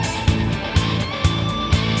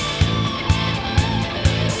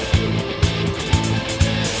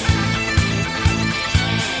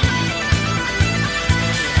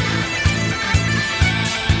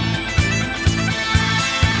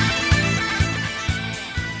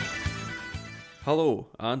Hello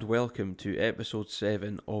and welcome to episode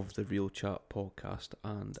 7 of the Real Chat podcast,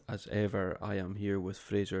 and as ever I am here with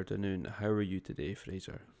Fraser Danoon. How are you today,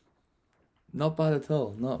 Fraser? Not bad at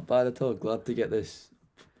all. Not bad at all. Glad to get this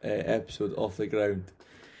episode off the ground.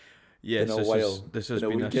 Yes, Been a while. this has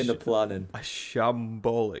Been a been weekend of planning. a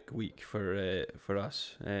shambolic week for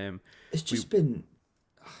us. It's just been.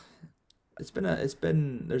 There's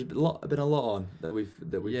been a lot on that we've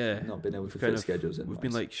not been able to fit schedules in. We've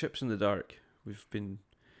been like ships in the dark. We've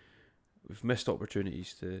missed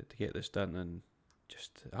opportunities to get this done, and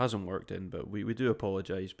just it hasn't worked in. But we do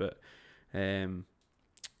apologise. But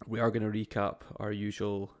we are going to recap our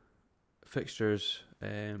usual fixtures,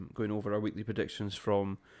 going over our weekly predictions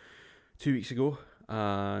from 2 weeks ago,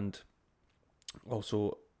 and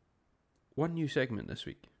also one new segment this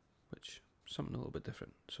week, which is something a little bit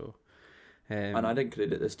different. So, and I didn't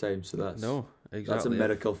create it this time, so that's a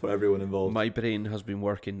miracle for everyone involved. My brain has been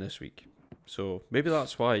working this week, so maybe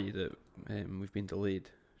that's why that we've been delayed.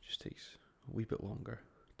 It just takes a wee bit longer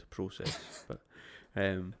to process, but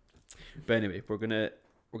anyway, we're gonna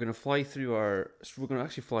fly through we're gonna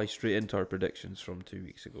actually fly straight into our predictions from 2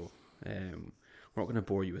 weeks ago. We're not going to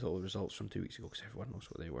bore you with all the results from 2 weeks ago because everyone knows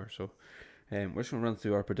what they were. So we're just going to run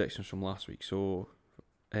through our predictions from last week. So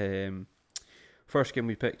first game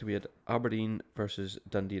we picked, we had Aberdeen versus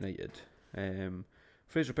Dundee United.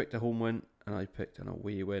 Fraser picked a home win and I picked an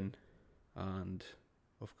away win. And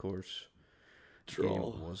of course, the game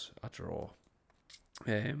was a draw.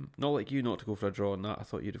 Not like you not to go for a draw on that. I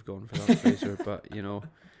thought you'd have gone for that, Fraser. But, you know,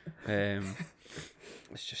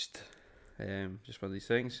 it's just one of these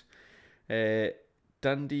things.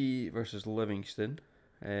 Dundee versus Livingston.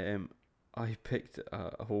 I picked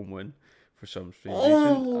a home win for some strange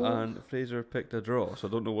reason, and Fraser picked a draw, so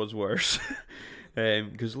I don't know what's worse.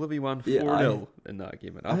 Because Livy won 4-0 in that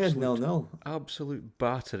game. I had 0-0. Absolute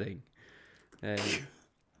battering.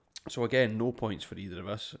 So again, no points for either of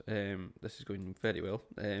us. This is going very well.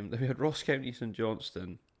 Then we had Ross County St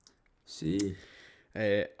Johnstone. See.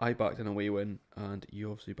 I backed an away win, and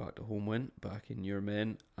you obviously backed a home win, backing your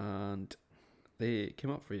men, and they came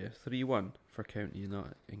up for you 3-1 for County in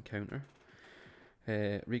that encounter.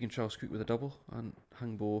 Regan Charles Cook with a double, and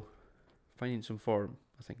Hangbo finding some form,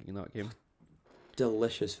 I think, in that game.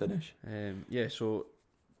 Delicious finish. So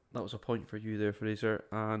that was a point for you there, Fraser.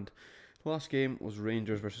 And the last game was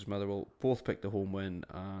Rangers versus Motherwell. Both picked a home win,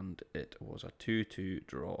 and it was a 2-2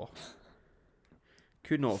 draw.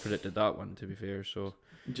 Could not have predicted that one, to be fair. So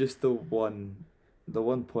just the one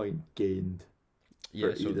point gained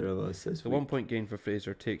for either of us this week. The 1 point gain for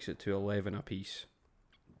Fraser takes it to 11 apiece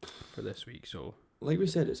for this week. So, like we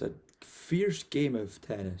said, it's a fierce game of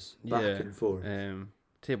tennis, back and forth.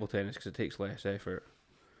 Table tennis, because it takes less effort.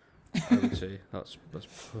 I would say that's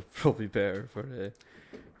probably better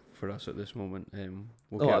for us at this moment.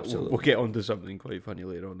 We'll get onto something quite funny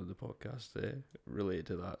later on in the podcast related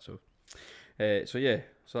to that. So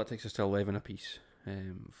that takes us to 11 apiece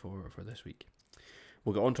for this week.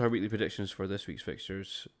 We'll get on to our weekly predictions for this week's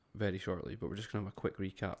fixtures very shortly, but we're just going to have a quick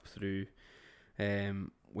recap through.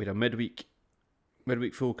 We had a midweek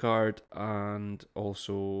full card, and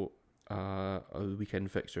also a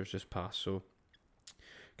weekend fixtures just passed. So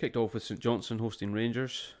kicked off with St Johnstone hosting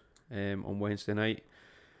Rangers on Wednesday night,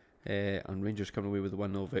 and Rangers coming away with a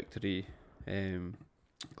 1-0 victory.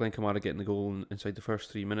 Glenn Kamara getting the goal inside the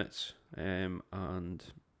first 3 minutes, and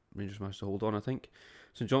Rangers managed to hold on, I think.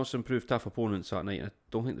 St Johnstone proved tough opponents that night, and I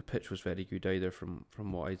don't think the pitch was very good either from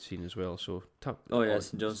what I'd seen as well. So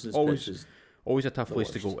St Johnston's pitch is always a tough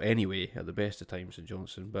place to go anyway at the best of times, St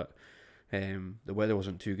Johnstone, but the weather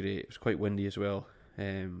wasn't too great. It was quite windy as well,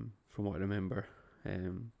 from what I remember.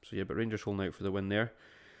 But Rangers holding out for the win there.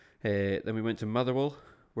 Then we went to Motherwell.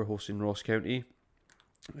 We're hosting Ross County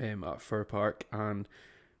at Fir Park, and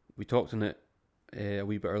we talked on it a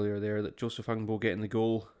wee bit earlier there that Joseph Hangbo getting the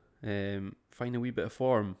goal, finding a wee bit of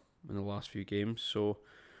form in the last few games. So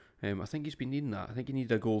I think he's been needing that. I think he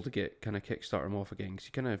needed a goal to get kind of kickstart him off again, because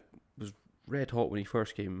he kind of was red hot when he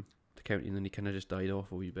first came to County, and then he kind of just died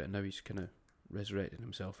off a wee bit, and now he's kind of resurrecting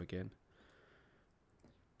himself again.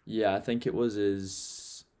 Yeah, I think it was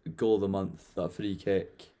his goal of the month, that free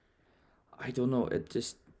kick. I don't know,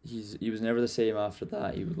 he was never the same after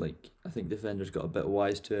that. He was I think defenders got a bit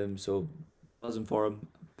wise to him, so buzzing for him,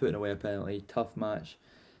 putting away a penalty, tough match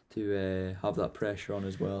to have that pressure on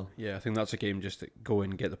as well. Yeah, I think that's a game just to go in,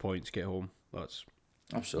 get the points, get home. That's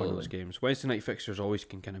absolutely one of those games. Wednesday night fixtures always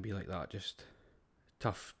can kind of be like that, just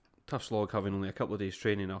tough slog, having only a couple of days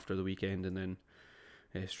training after the weekend, and then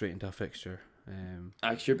straight into a fixture.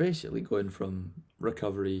 Actually, you're basically going from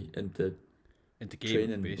recovery into into game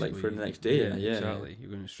training, basically, like for the next day. Yeah, exactly.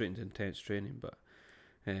 You're going straight into intense training, but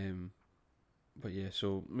yeah.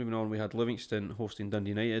 So moving on, we had Livingston hosting Dundee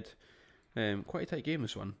United. Quite a tight game,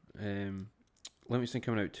 this one. Livingston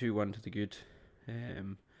coming out 2-1 to the good,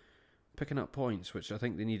 picking up points, which I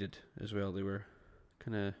think they needed as well. They were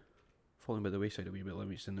kind of falling by the wayside a wee bit.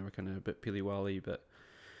 Livingston, they were kind of a bit peely-wally, but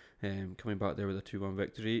coming back there with a 2-1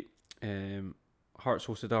 victory. Hearts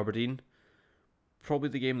hosted Aberdeen. Probably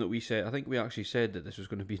the game that we said. I think we actually said that this was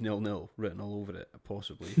going to be 0-0 written all over it,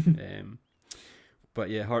 possibly. But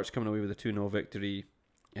yeah, Hearts coming away with a 2-0 victory.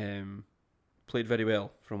 Played very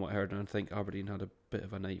well from what I heard, and I think Aberdeen had a bit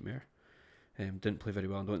of a nightmare. Didn't play very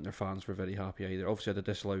well. I don't think their fans were very happy either. Obviously had a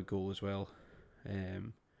disallowed goal as well.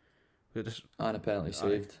 And a penalty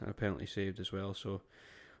saved. And a penalty saved as well. So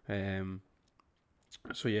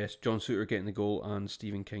yes, John Souttar getting the goal and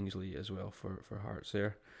Stephen Kingsley as well for Hearts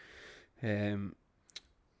there.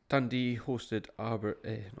 Dundee hosted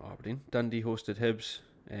not Aberdeen. Dundee hosted Hibs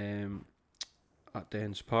at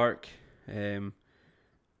Dens Park.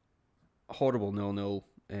 Horrible 0-0.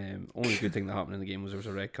 Only good thing that happened in the game was there was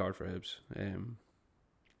a red card for Hibs.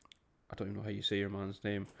 I don't even know how you say your man's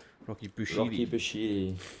name. Rocky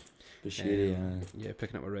Bushiri. Yeah,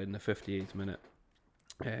 picking up a red in the 58th minute.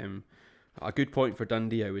 A good point for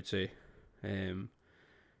Dundee, I would say. And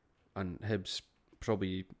Hibs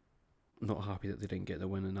probably not happy that they didn't get the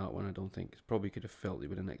win in that one. I don't think. Probably could have felt they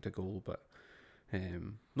would have nicked a goal, but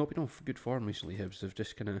not been on good form recently. Hibs, they've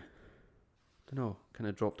just kind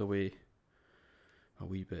of dropped away a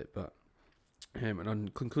wee bit. But and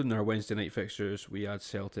on concluding our Wednesday night fixtures, we had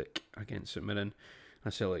Celtic against St Mirren.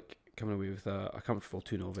 And Celtic coming away with a comfortable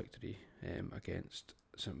 2-0 victory against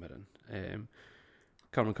St Mirren.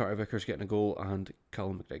 Cameron Carter-Vickers getting a goal and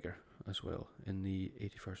Callum McGregor as well in the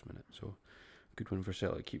 81st minute. So good win for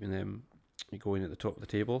Celtic, keeping them going at the top of the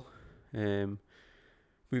table. Moving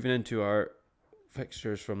into our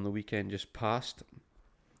fixtures from the weekend just past.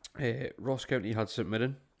 Ross County had St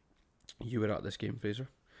Mirren. You were at this game, Fraser.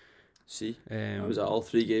 See, I was at all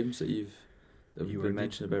three games that you were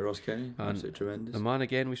mentioned about Ross County. Absolutely tremendous. The man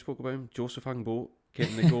again, we spoke about him, Joseph Angbo,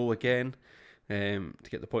 getting the goal again to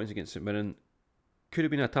get the points against St Mirren. Could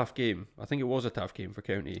have been a tough game. I think it was a tough game for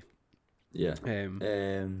County. Yeah.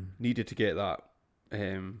 Needed to get that.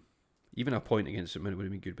 Even a point against St Mirren would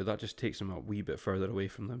have been good, but that just takes them a wee bit further away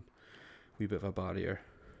from them. Wee bit of a barrier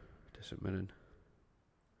to St Mirren.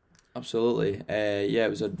 Absolutely. Yeah, it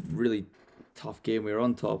was a really tough game. We were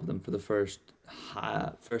on top of them for the first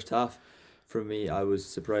half. For me, I was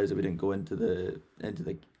surprised that we didn't go into the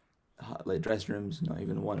dressing rooms, not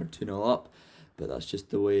even 1 or 2-0 up. But that's just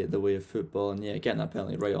the way of football. And yeah, getting that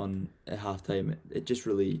penalty right on at halftime, it just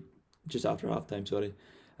after halftime, sorry,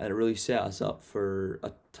 and it really set us up for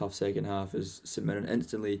a tough second half as St Mirren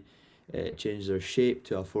instantly changed their shape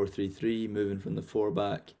to a 4-3-3, moving from the 4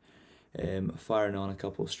 back, firing on a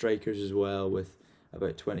couple of strikers as well with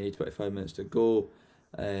about 20-25 minutes to go.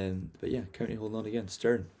 But yeah, County holding on again,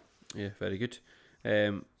 stern. Yeah, very good.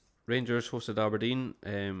 Rangers hosted Aberdeen,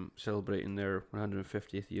 celebrating their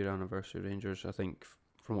 150th year anniversary. Rangers, I think,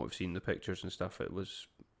 from what we've seen in the pictures and stuff, it was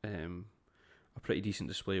a pretty decent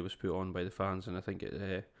display was put on by the fans, and I think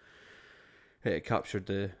it captured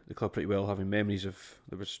the club pretty well. Having memories of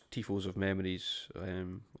there was tifos of memories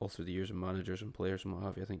all through the years of managers and players and what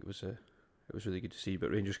have you. I think it was really good to see.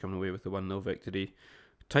 But Rangers coming away with the 1-0 victory.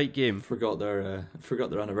 Tight game. Forgot their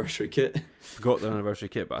anniversary kit. Forgot their anniversary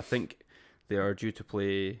kit, but I think they are due to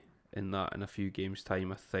play in a few games'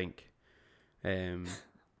 time, I think.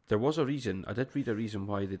 There was a reason. I did read a reason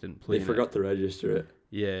why they didn't play. They forgot to register it.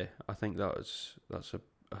 Yeah, I think that's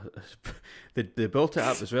they built it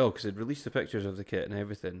up as well because they'd released the pictures of the kit and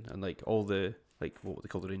everything, and like all the what they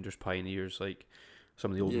call the Rangers pioneers, like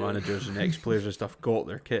some of the old managers and ex-players and stuff got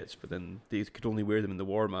their kits, but then they could only wear them in the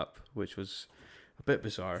warm-up, which was a bit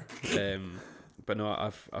bizarre. But no,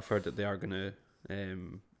 I've heard that they are going to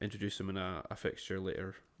introduce them in a fixture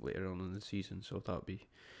later on in the season, so that'd be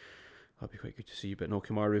quite good to see. But no,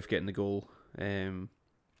 Kamaru getting the goal, coming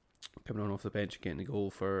on off the bench and getting the goal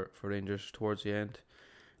for Rangers towards the end.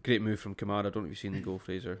 Great move from Kamara. I don't know if you've seen the goal,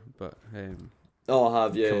 Fraser, but I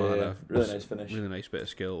have, yeah. Kamara, Really nice finish. Really nice bit of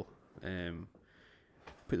skill.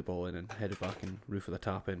 Put the ball in and headed back and roof of the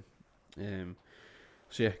tap in.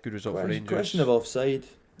 So yeah, good result for Rangers. Question of offside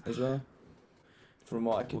as well. From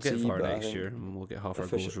what I can see, we'll get far next year and we'll get half our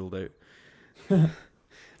goals ruled out.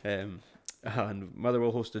 And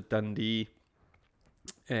Motherwell hosted Dundee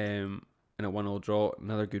in a 1-1 draw.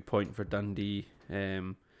 Another good point for Dundee.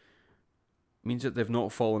 Means that they've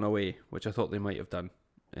not fallen away, which I thought they might have done.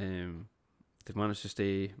 They've managed to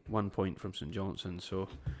stay 1 point from St Johnstone, so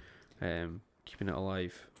keeping it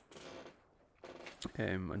alive.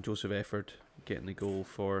 And Joseph Efford getting the goal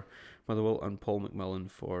for Motherwell, and Paul McMillan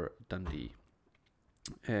for Dundee.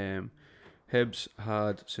 Hibs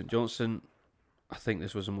had St Johnstone. I think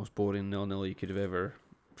this was the most boring 0-0 you could have ever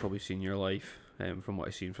probably seen in your life, from what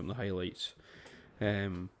I've seen from the highlights.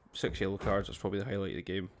 6 yellow cards, that's probably the highlight of the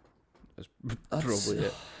game. That's probably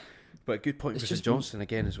it. But a good point for St Johnstone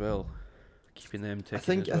again as well, keeping them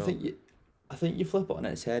ticking I think you flip it on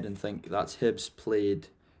its head and think that's Hibs played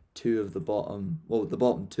the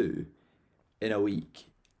bottom two in a week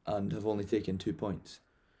and have only taken 2 points.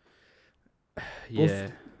 Yeah.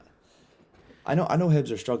 I know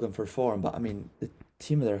Hibs are struggling for form, but I mean the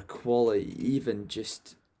team of their quality even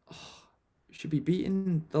just should be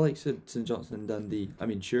beating the likes of St Johnstone and Dundee. I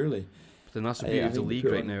mean, surely. But then that's the beauty of the league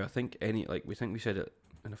right now. I think we said it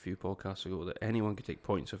in a few podcasts ago that anyone could take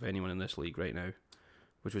points off anyone in this league right now,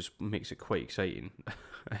 which makes it quite exciting.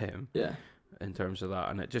 In terms of that,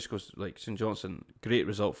 and it just goes like St Johnstone, great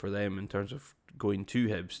result for them in terms of going to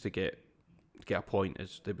Hibs to get a point.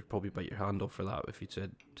 Is they would probably bite your hand off for that if you'd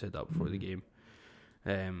said that before the game.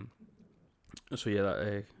 So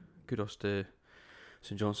yeah, kudos to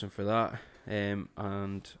St Johnstone for that.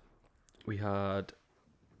 And we had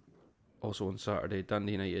also on Saturday,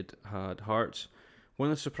 Dundee United had Hearts. One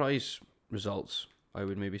of the surprise results, I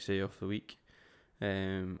would maybe say, of the week. A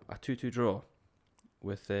 2-2 draw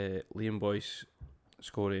with Liam Boyce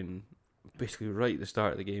scoring basically right at the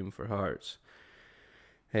start of the game for Hearts.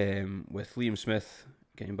 With Liam Smith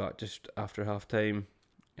getting back just after half time.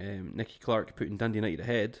 Nicky Clark putting Dundee United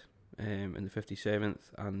ahead in the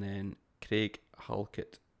 57th, and then Craig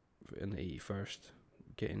Halkett in the 81st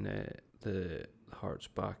getting the Hearts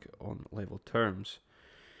back on level terms.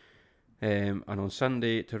 And on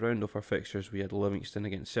Sunday, to round off our fixtures, we had Livingston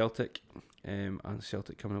against Celtic, and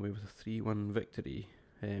Celtic coming away with a 3-1 victory.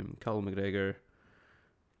 Callum McGregor,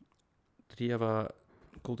 did he have a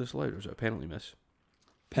goal disallowed, or was it a penalty miss?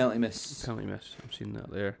 Penalty miss. I'm seeing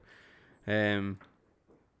that there. And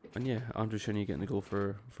yeah, Andrew Shinney getting the goal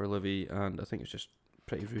for Livy, and I think it's just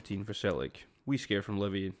pretty routine for Celtic. We scare from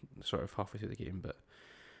Livy sort of halfway through the game, but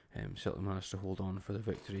Celtic managed to hold on for the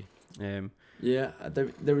victory. There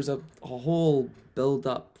was a whole build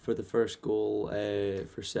up for the first goal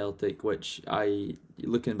for Celtic, which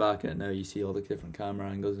looking back at it now, you see all the different camera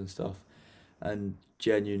angles and stuff, and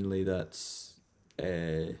genuinely that's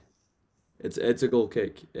it's a goal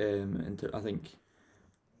kick. I think,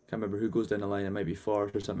 can't remember who goes down the line. It might be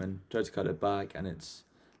Forrest or something. Tries to cut it back, and it's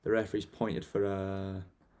the referee's pointed for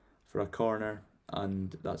a corner,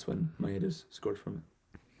 and that's when Maeda's scored from it.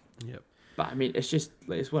 Yep. But I mean, it's just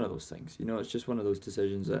like, it's one of those things, you know. It's just one of those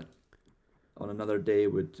decisions that on another day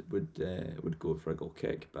would go for a goal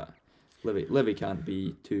kick. But Livy can't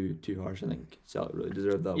be too harsh. I think Celtic really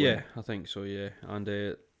deserved that. Yeah, win. I think so. Yeah,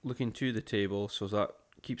 and looking to the table, so that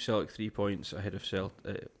keeps Celtic 3 points ahead of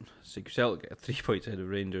Celtic. Celtic 3 points ahead of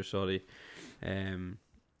Rangers. Sorry,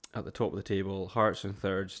 at the top of the table, Hearts in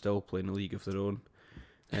third, still playing a league of their own.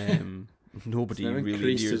 Nobody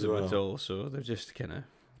really near them at all, so they're just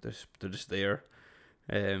they're just there.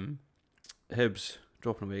 Hibs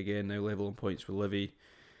dropping away again, now level on points with Livy,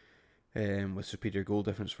 with superior goal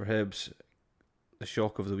difference for Hibs. The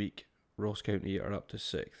shock of the week, Ross County are up to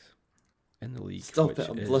 6th in the league. Stop it,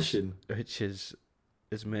 I'm blushing. Which is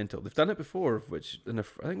mental. They've done it before, I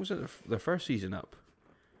think was it their first season up.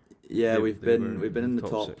 Yeah, we've been in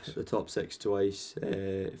the top six twice.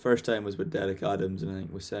 First time was with Derek Adams, and I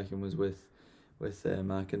think second was with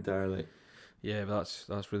McIntyre. Like, yeah, but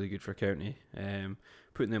that's really good for County.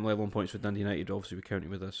 Putting them level on points with Dundee United, obviously with County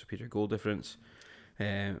with a superior goal difference.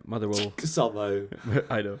 Motherwell somehow.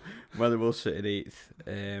 I know. Motherwell sit in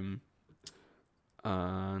 8th,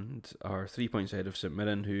 and are 3 points ahead of St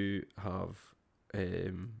Mirren, who have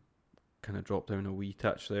kind of dropped down a wee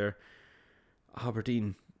touch there.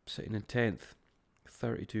 Aberdeen sitting in 10th,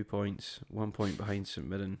 32 points, 1 point behind St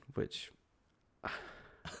Mirren, which is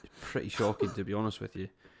pretty shocking, to be honest with you.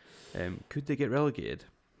 Could they get relegated?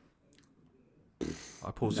 I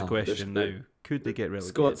pose the question now. Could they get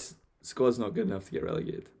relegated? Squad's not good enough to get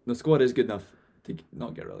relegated. No, squad is good enough to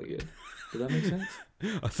not get relegated. Does that make sense?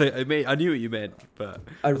 I knew what you meant, but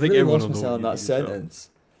I think really lost myself in that sentence.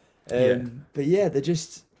 But yeah, they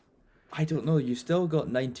just, I don't know. You still got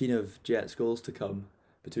 19 of Jets goals to come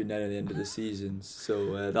between now and the end of the season,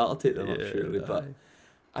 so that'll take them up surely. But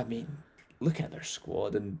I mean, looking at their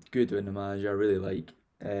squad and Goodwin, the manager, I really like.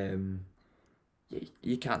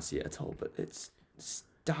 You can't see it at all, but it's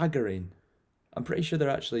staggering. I'm pretty sure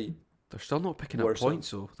they're still not picking up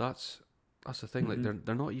points though. That's the thing. Mm-hmm. Like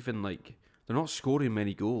they're not even they're not scoring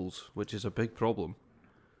many goals, which is a big problem.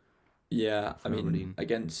 Yeah, I for mean, Aberdeen.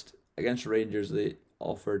 against Rangers, they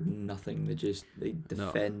offered nothing. They No.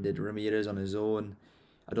 defended Ramirez on his own.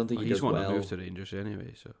 I don't think Well, he he's does wanting to well. move to Rangers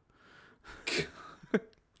anyway, so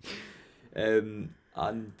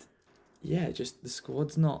And yeah, just the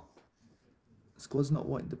squad's not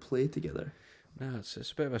wanting to play together. no, it's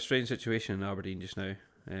a bit of a strange situation in Aberdeen just now.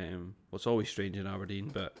 Well, it's always strange in Aberdeen,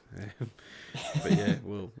 but yeah,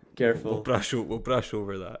 Careful. we'll brush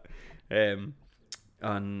over that.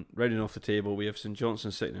 And rounding off the table, we have St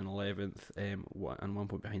Johnstone sitting in 11th, and 1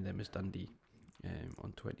 point behind them is Dundee,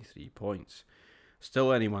 on 23 points.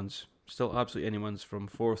 Still absolutely anyone's from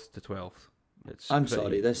 4th to 12th. I'm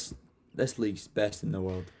sorry, this league's best in the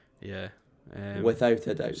world. Yeah, without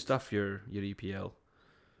a doubt. Stuff your EPL.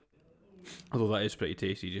 Although that is pretty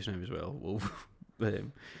tasty just now as well.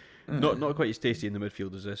 Not quite as tasty in the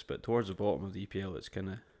midfield as this, but towards the bottom of the EPL, it's getting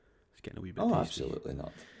a wee bit tasty. Absolutely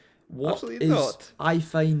not. Absolutely not.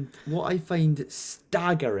 What I find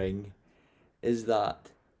staggering is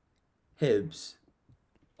that Hibs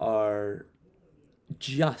are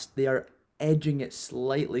edging it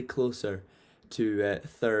slightly closer to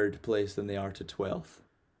 3rd place than they are to 12th.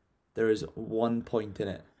 There is 1 point in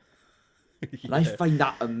it. Yeah. And I find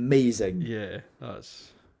that amazing. Yeah,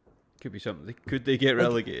 could be something. Could they get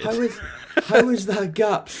relegated? How is that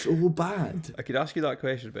gap so bad? I could ask you that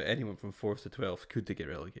question about anyone from 4th to 12th. Could they get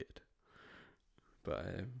relegated?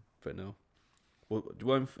 But no. Well,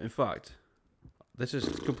 in fact, this is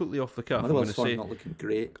completely off the cuff. Motherwell's form not looking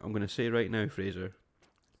great. I'm going to say right now, Fraser,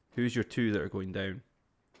 who's your 2 that are going down?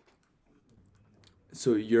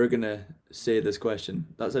 So you're going to say this question.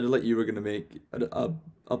 That sounded like you were going to make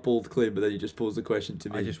a bold claim, but then you just posed the question to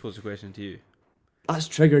me. I just posed the question to you. That's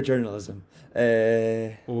trigger journalism.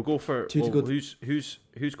 Well, we'll go for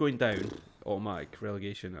who's going down, automatic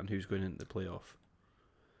relegation, and who's going into the playoff.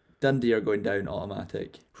 Dundee are going down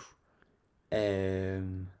automatic.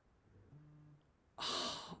 I'm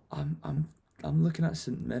looking at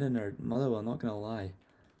St Mirren or Motherwell. Not gonna lie.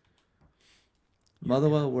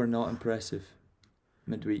 Motherwell were not impressive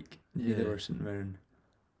midweek. Neither were St Mirren.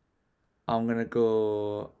 I'm gonna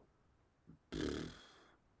go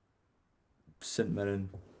St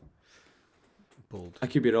Mirren. Bold. I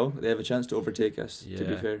could be wrong. They have a chance to overtake us. Yeah. To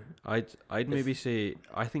be fair, I'd maybe say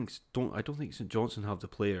I don't think St Johnstone have the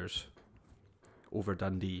players over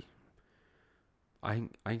Dundee. I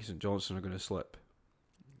think St Johnstone are going to slip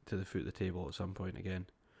to the foot of the table at some point again.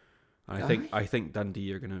 And I think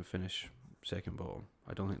Dundee are going to finish second bottom.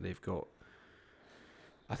 I don't think they've got.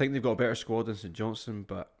 I think they've got a better squad than St Johnstone,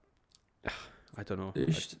 but I don't know.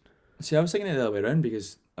 See, I was thinking it the other way around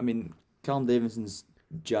because I mean, Callum Davidson's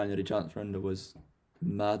January transfer window was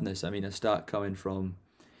madness. I mean, a stat coming from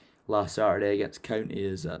last Saturday against County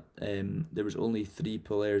is that there was only 3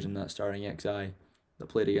 players in that starting XI that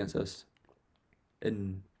played against us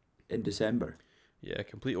in December. Yeah,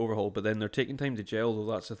 complete overhaul. But then they're taking time to gel,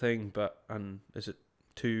 though. That's the thing. And is it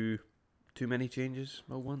too many changes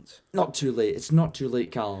at once? Not too late. It's not too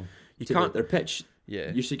late, Callum. You can't. Their pitch.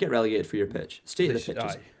 Yeah. You should get relegated for your pitch. State of the pitch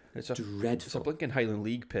is dreadful. It's a blinking Highland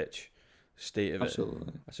League pitch. State of Absolutely.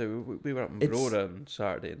 it. So we were up in Brora on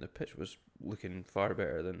Saturday, and the pitch was looking far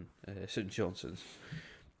better than St Johnstone's.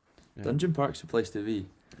 Yeah. Dungeon Park's the place to be.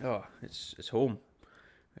 Oh, it's home.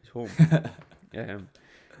 It's home.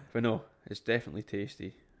 But no, it's definitely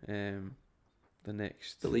tasty. The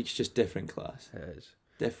league's just different class. It is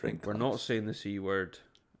different. We're not saying the C word.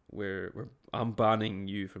 I'm banning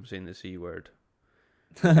you from saying the C word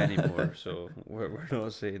anymore. So we're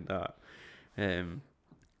not saying that.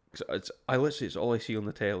 It's all I see on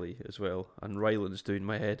the telly as well, and Ryland's doing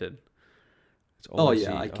my head in. I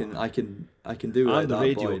can do it on the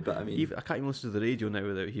radio, boy, but I mean, I can't even listen to the radio now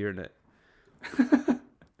without hearing it.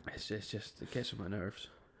 It's just it gets on my nerves.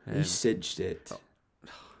 You singed it.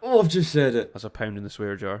 I've just said it. That's a pound in the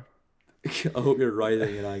swear jar. I hope you're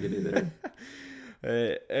writhing in agony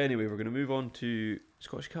there. Anyway, we're going to move on to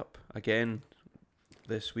Scottish Cup again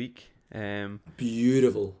this week.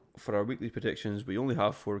 Beautiful. For our weekly predictions, we only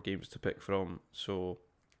have 4 games to pick from, so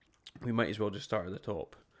we might as well just start at the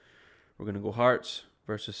top. We're going to go Hearts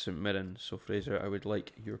versus St Mirren. So Fraser, I would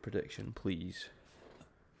like your prediction, please.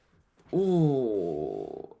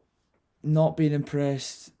 Oh, not being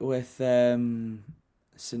impressed with St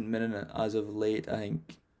Mirren as of late. I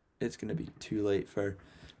think it's going to be too late for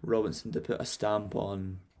Robinson to put a stamp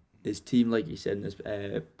on his team, like he said in his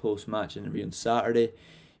post-match interview on Saturday.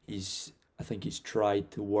 I think he's tried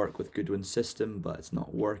to work with Goodwin's system, but it's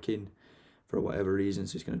not working for whatever reason.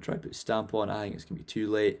 So he's going to try to put a stamp on. I think it's going to be too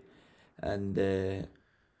late, and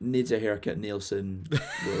needs a haircut. Nielsen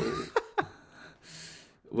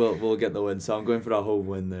we'll get the win. So I'm going for a home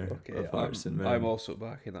win there. Okay, Of Hearts and Mirren. I'm also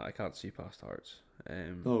backing that. I can't see past Hearts.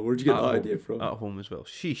 Where'd you get that home, idea from? At home as well.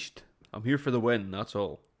 Sheeshed. I'm here for the win. That's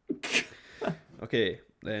all. Okay,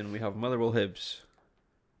 then we have Motherwell Hibs.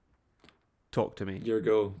 Talk to me. Your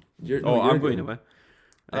go. I'm going to win.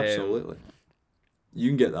 Absolutely. You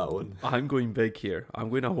can get that one. I'm going big here. I'm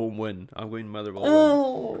going a home win. I'm going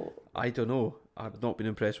Motherwell win. I don't know. I've not been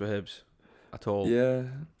impressed with Hibs at all. Yeah.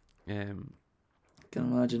 Um, Can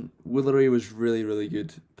imagine. Willery was really, really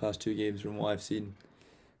good past 2 games from what I've seen.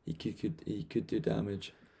 He could do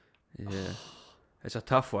damage. yeah. It's a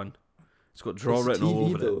tough one. It's got draw It's written all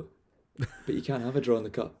TV over though. it. But you can't have a draw in the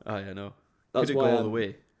cup. I know. That's Could it why go all the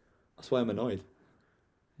way? That's why I'm annoyed.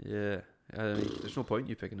 Yeah. I mean, there's no point in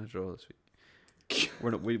you picking a draw this week.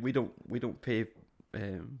 We don't pay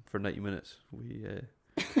for 90 minutes.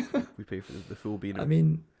 We pay for the full beaner. I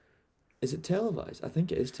mean, is it televised? I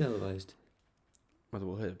think it is televised.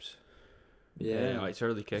 Motherwell Hibs. Yeah. It's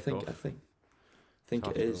early I kick-off. think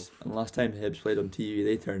Half it is. 12. And last time Hibs played on TV,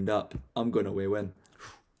 they turned up. I'm going away win.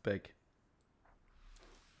 Big.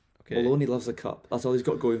 Okay. Maloney loves the cup. That's all he's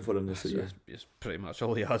got going for him this year. It's pretty much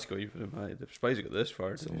all he has going for him. I'm surprised he got this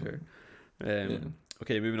far, to be fair. Yeah.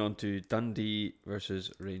 Okay, moving on to Dundee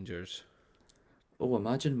versus Rangers. Oh,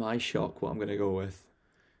 imagine my shock. What I'm going to go with.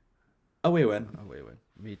 Away win. Away win.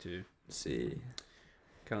 Me too. See.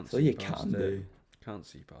 Can't So see you past can it. do. Can't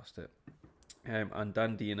see past it. And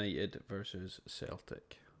Dundee United versus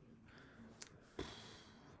Celtic.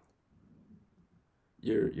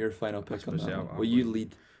 Your final pick on suppose, that yeah, one. I'm Well, you going-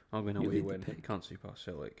 lead. I'm going You away lead the win. pick. Can't see past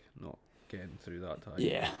Celtic. Not getting through that time.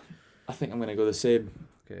 Yeah. I think I'm going to go the same.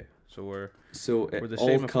 Okay, so we're the all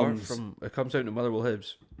same apart comes. from. It comes down to Motherwell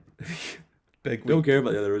Hibs. Big Don't week. care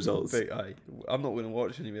about the other results. Big, aye. I'm not going to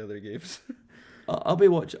watch any of the other games. I'll be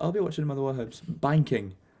watching Motherwell Hibs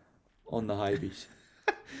banking on the high beast.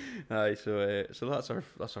 Aye, so that's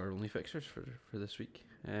our only fixtures for this week.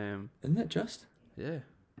 Isn't it just? Yeah,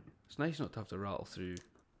 it's nice not to have to rattle through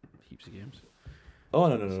heaps of games. Oh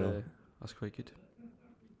no. That's quite good.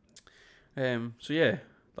 So yeah,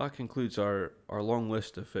 that concludes our long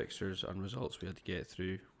list of fixtures and results we had to get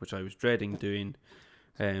through, which I was dreading doing.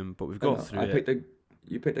 But we've got through it.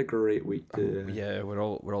 You picked a great week to. Yeah, we're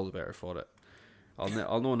all the better for it.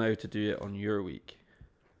 I'll know now to do it on your week.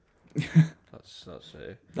 That's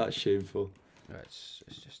shameful. It's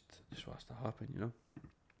just what has to happen, you know.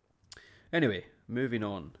 Anyway, moving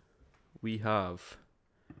on, we have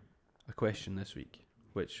a question this week,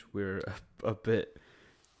 which we're a bit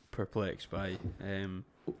perplexed by.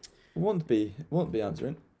 Won't be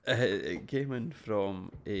answering. It came in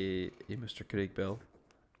from a Mr. Craig Bell,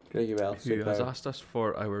 Greggy Bell, who has asked us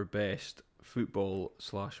for our best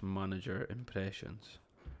football/manager impressions.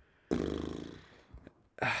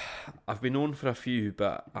 I've been known for a few,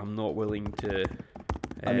 but I'm not willing to.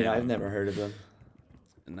 I mean, I've never heard of them.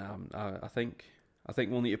 Nah, I think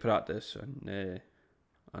we'll need to practice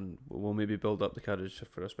and we'll maybe build up the courage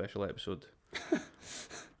for a special episode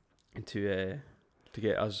to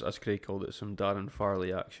get, as Craig called it, some Darren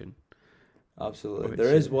Farley action. Absolutely, Which,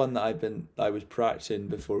 there is one that I was practicing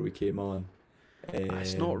before we came on.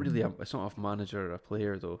 It's not really it's not a manager or a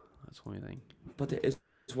player though. That's the only thing. But it is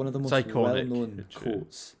one of the most iconic. well-known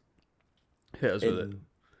quotes. Hit us with it.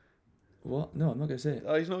 What? No, I'm not gonna say it.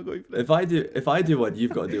 Oh, he's not going for it. If I do one,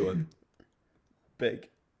 you've got to do one. Big.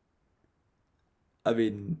 I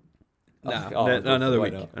mean, another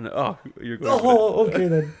week. You're going. Oh, okay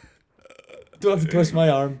then. Don't have to twist my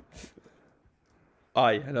arm.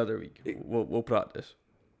 Aye, another week. We'll practice.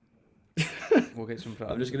 We'll get some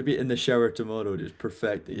practice. I'm just gonna be in the shower tomorrow, just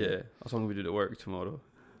perfecting. Yeah, that's long as we do the work tomorrow.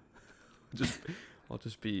 I'll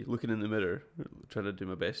just be looking in the mirror, trying to do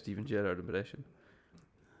my best Steven Gerrard impression.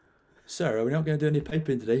 Sir, are we not going to do any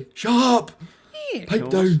piping today? Shut up! Yeah, Pipe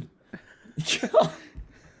down!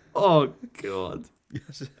 Oh, God.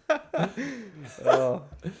 Yes. Oh,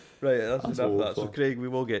 right, that's enough of that. So, awful. Craig, we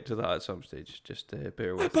will get to that at some stage. Just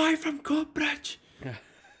bear with. Bye from Coatbridge! Yeah.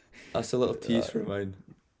 That's a little tease for mine.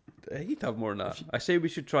 He'd have more than that. I say we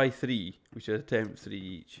should try 3. We should attempt 3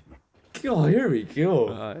 each. Oh, here we go.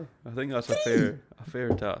 Aye, I think that's a fair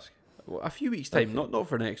task. Well, a few weeks time, Okay. not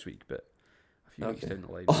for next week, but a few weeks down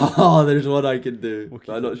the line. Oh, there's one I can do. We'll keep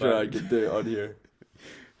I'm not it sure I back. can do it on here.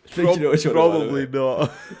 Do you know which one I'm on Probably about?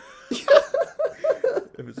 not.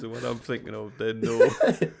 If it's the one I'm thinking of, then no.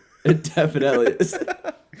 It definitely is.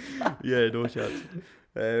 Yeah, no chance.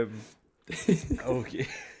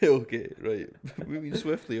 Okay, right. Moving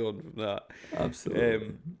swiftly on from that.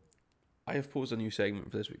 Absolutely. I have posed a new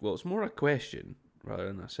segment for this week. Well, it's more a question rather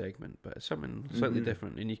than a segment, but it's something slightly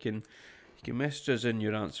different, and you can You can message us in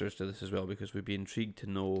your answers to this as well, because we'd be intrigued to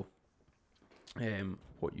know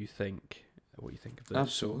what you think. What you think of this?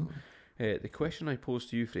 Absolutely. So, the question I pose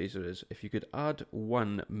to you, Fraser, is: if you could add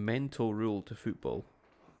one mental rule to football,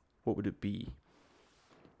 what would it be?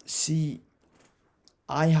 See,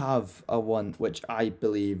 I have a one which I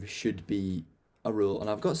believe should be a rule, and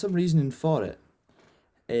I've got some reasoning for it.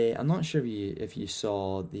 I'm not sure if you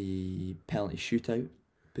saw the penalty shootout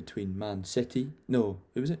between Man City. No,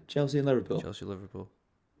 who was it? Chelsea and Liverpool. Chelsea-Liverpool.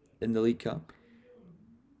 In the League Cup.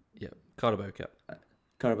 Yeah, Carabao Cup.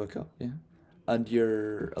 Carabao Cup, yeah. And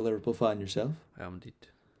you're a Liverpool fan yourself. I am indeed.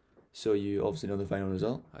 So you obviously know the final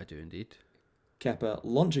result. I do indeed. Kepa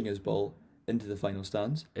launching his ball into the final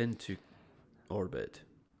stands. Into orbit.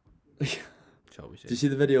 Shall we say? Do you see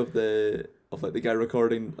the video of the guy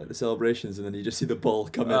recording like the celebrations, and then you just see the ball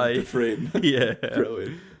come into frame? Yeah.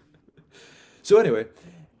 Brilliant. So anyway,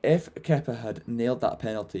 if Kepa had nailed that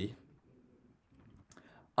penalty,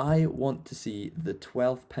 I want to see the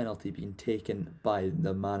 12th penalty being taken by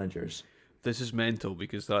the managers. This is mental,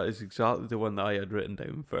 because that is exactly the one that I had written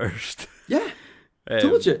down first. Yeah,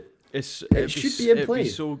 told you. It should be in play. It'd be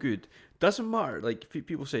so good. Doesn't matter. Like,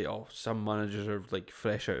 people say, oh, some managers are like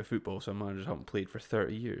fresh out of football. Some managers haven't played for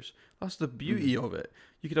 30 years. That's the beauty of it.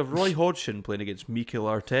 You could have Roy Hodgson playing against Mikel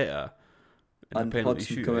Arteta, and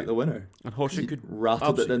Hodgson come out the winner. And Hodgson could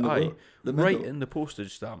rattle it in the middle. Right in the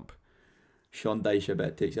postage stamp. Sean Dyche, I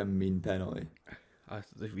bet, takes a mean penalty.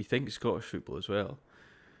 We think Scottish football as well.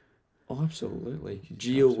 Oh, absolutely.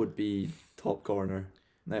 Gio would be top corner,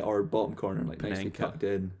 or bottom corner, like nicely tucked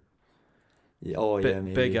in. Yeah,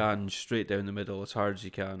 maybe. Big Ange straight down the middle as hard as he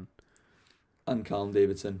can. And Callum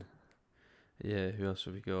Davidson. Yeah, who else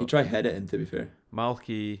have we got? He try head it in, to be fair.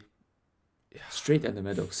 Malky. Straight in the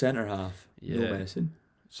middle, centre half. Yeah. No messing.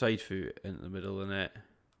 Side foot into the middle of the net.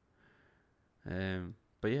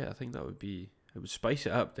 But yeah, I think it would spice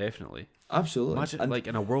it up, definitely. Absolutely. Imagine like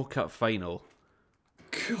in a World Cup final.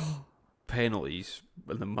 God. Penalties,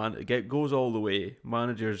 and it goes all the way.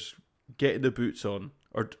 Managers getting the boots on,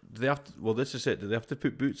 or do they have to? Well, this is it. Do they have to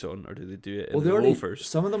put boots on, or do they do it in the loafers?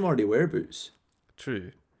 Some of them already wear boots.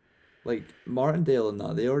 True. Like Martindale and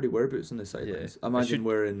that, they already wear boots on the sidelines. Yeah. Imagine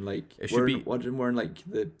wearing like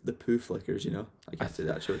the poo flickers. You know, I guess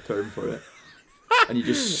the actual term for it. And you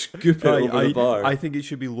just scoop it over the bar. I think it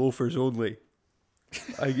should be loafers only.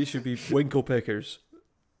 I think it should be winkle pickers.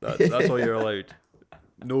 That's all you're allowed.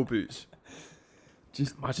 No boots.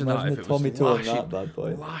 Just imagine that if it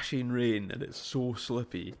was lashing rain and it's so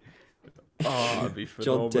slippy. Oh, it'd be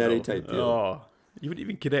phenomenal. John Terry type deal. Oh, you wouldn't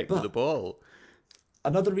even connect with the ball.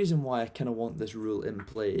 Another reason why I kind of want this rule in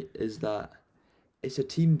play is that it's a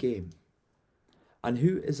team game. And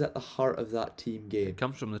who is at the heart of that team game? It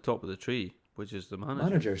comes from the top of the tree, which is the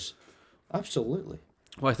managers. Absolutely.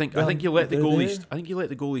 Well, I think you let the goalies. There. I think you let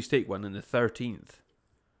the goalies take one in the 13th.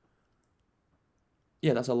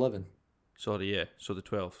 Yeah, that's 11. Sorry, yeah. So the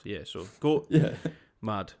 12th, yeah. So go. Yeah.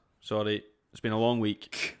 Mad. Sorry, it's been a long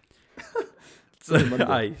week. So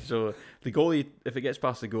the goalie, if it gets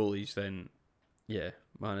past the goalies, then yeah,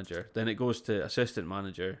 manager. Then it goes to assistant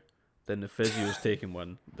manager. Then the physio's taking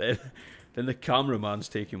one. Then the cameraman's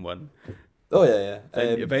taking one. Oh yeah.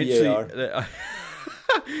 Then eventually,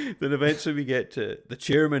 then eventually we get to the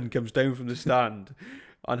chairman comes down from the stand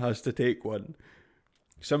and has to take one.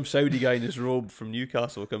 Some Saudi guy in his robe from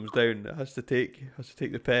Newcastle comes down, has to take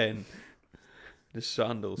the pen, his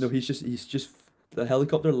sandals. No, he's just the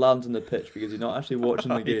helicopter lands on the pitch because he's not actually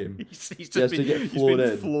watching the game. He's been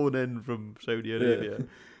flown in from Saudi Arabia.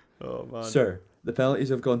 Yeah. Oh man, sir, the penalties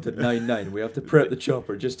have gone to 9-9. We have to prep the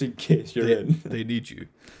chopper just in case you're in. They need you.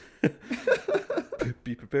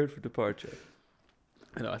 Be prepared for departure.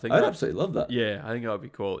 I'd absolutely love that. Yeah, I think that would be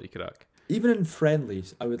quality crack. Even in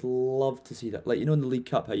friendlies, I would love to see that. Like, you know, in the League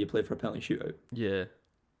Cup, how you play for a penalty shootout? Yeah.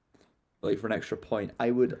 Like, for an extra point.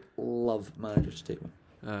 I would love managers to take one.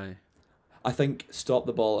 Aye. I think stop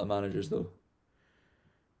the ball at managers, though.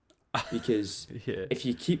 Because if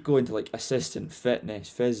you keep going to, like, assistant, fitness,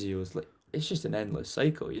 physios, like, it's just an endless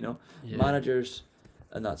cycle, you know? Yeah. Managers,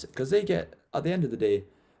 and that's it. Because they get, at the end of the day,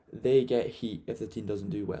 they get heat if the team doesn't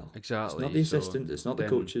do well. Exactly. It's not the assistants, it's not the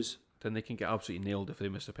coaches. Then they can get absolutely nailed if they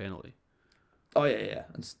miss a penalty. Oh, yeah.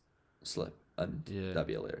 And slip. And that'd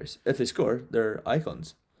be hilarious. If they score, they're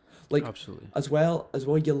icons. Like, absolutely. As well,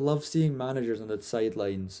 you love seeing managers on the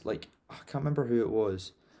sidelines. Like, I can't remember who it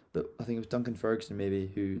was, but I think it was Duncan Ferguson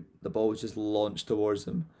maybe, who the ball was just launched towards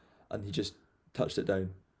him and he just touched it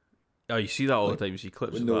down. Oh, you see that all the time. You see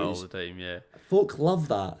clips of that all the time, yeah. Folk love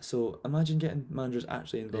that. So imagine getting managers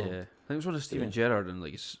actually involved. Yeah. I think it was one of Steven Gerrard in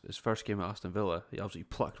like his first game at Aston Villa. He absolutely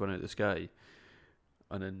plucked one out of the sky.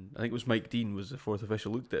 And then I think it was Mike Dean was the fourth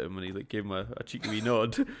official, looked at him and he like gave him a cheeky wee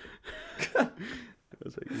nod. I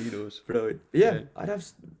was like, he knows. Brilliant. Yeah, I'd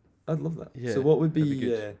love that. Yeah, so what would that'd be, be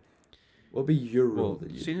good. what would be your role? Well,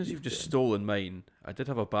 That seeing as you've just stolen mine, I did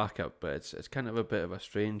have a backup, but it's kind of a bit of a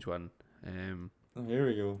strange one. Oh, here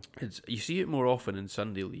we go. You see it more often in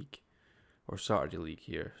Sunday League or Saturday League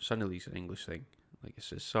here. Sunday League's an English thing, like it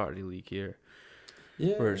says Saturday League here.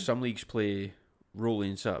 Yeah. Where some leagues play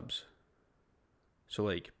rolling subs. So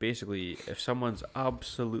like basically, if someone's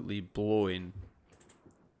absolutely blowing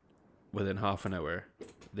within half an hour,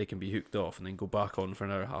 they can be hooked off and then go back on for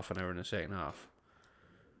another half an hour in the second half.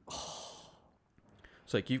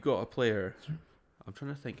 It's like you've got a player. I'm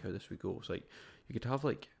trying to think how this would go. It's like you could have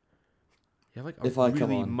like a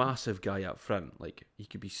really massive guy up front. Like he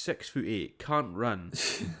could be 6'8", can't run.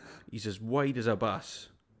 He's as wide as a bus.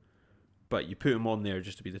 But you put him on there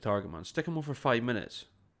just to be the target man. Stick him on for 5 minutes.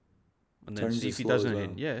 And then see if he does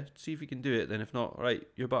anything. Yeah, see if he can do it. Then if not, right,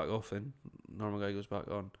 you're back off then. Normal guy goes back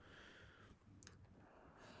on.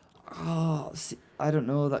 See, I don't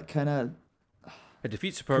know, that kind of... It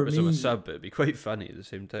defeats the purpose of a sub, but it'd be quite funny at the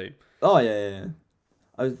same time. Oh, yeah.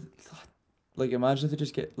 I was... Like, imagine if they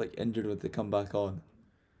just get, like, injured when they come back on.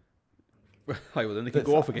 Right, well then they can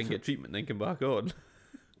go off again, get treatment, and then come back on.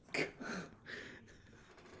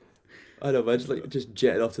 I know, imagine like just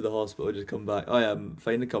jetting off to the hospital and just come back. Oh yeah, I'm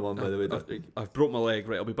fine to come on, by the way. I've broke my leg,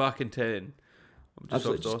 right, I'll be back in 10. I'm just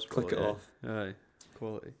off to just hospital. click it off. Aye,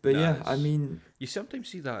 quality. But yeah, I mean... You sometimes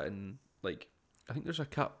see that in, like, I think there's a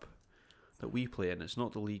cup that we play in. It's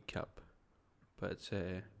not the League Cup, but it's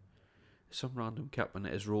some random cup and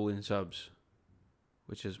it is rolling subs,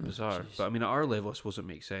 which is bizarre. But I mean, at our level, I suppose it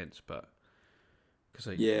makes sense, but... Cause,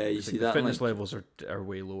 like, yeah, you see that the fitness levels are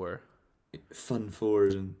way lower. Fun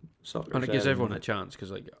fours and soccer. And it gives everyone a chance,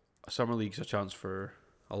 because like summer league's a chance for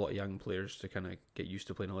a lot of young players to kind of get used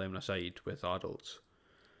to playing 11-a-side with adults.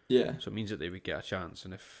 Yeah. So it means that they would get a chance,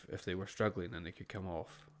 and if they were struggling, then they could come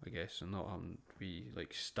off, I guess, and not be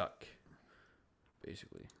like stuck,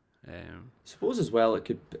 basically. Suppose as well it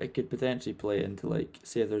could potentially play into, like,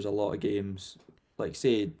 say if there's a lot of games, like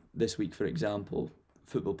say this week for example,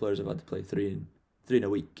 football players have had to play three in a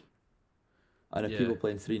week. And if people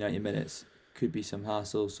playing 390 minutes, could be some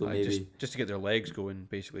hassle. So maybe just to get their legs going,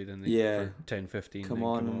 basically. Then they for 10-15 come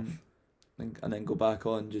on and then go back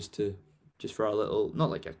on just for a little, not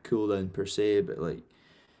like a cool down per se, but like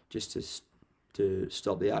just to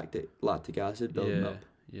stop the lactic acid building up.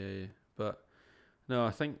 Yeah. But no,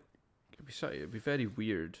 I think it'd be very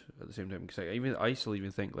weird at the same time, because I still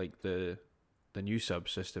even think like the new sub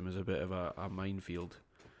system is a bit of a minefield.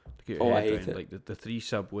 To get your head around, like the 3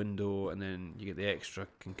 sub window, and then you get the extra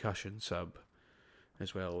concussion sub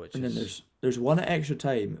as well. Then there's one at extra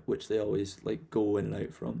time which they always like go in and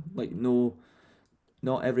out from. Like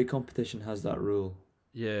not every competition has that rule.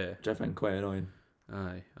 Yeah, which I find quite annoying.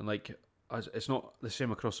 Aye, and like it's not the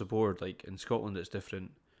same across the board. Like in Scotland, it's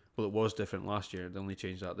different. Well, it was different last year. They only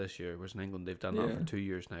changed that this year. Whereas in England, they've done that for 2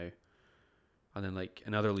 years now. And then like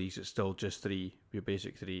in other leagues, it's still just 3, your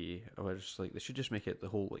basic 3. Or just like they should just make it the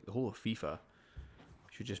whole of FIFA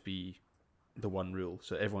should just be the one rule,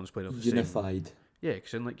 so everyone's playing off the unified. Same. Yeah,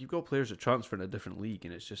 because then like you've got players that transfer in a different league,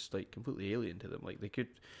 and it's just like completely alien to them. Like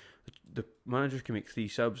the managers can make 3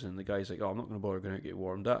 subs, and the guy's like, "Oh, I'm not going to bother going out and get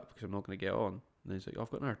warmed up because I'm not going to get on." And he's like, "Oh,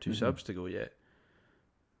 I've got another 2 subs to go yet."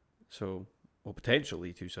 So, well,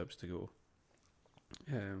 potentially 2 subs to go.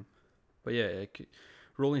 But yeah.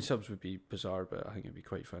 Rolling subs would be bizarre, but I think it'd be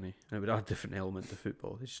quite funny. And it would add a different element to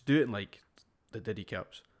football. They should do it in like the Diddy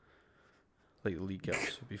Cups. Like the League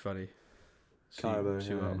Cups would be funny. See what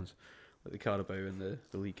happens. Like the Carabao and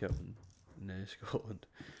the League Cup in Scotland.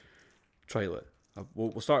 Trial it.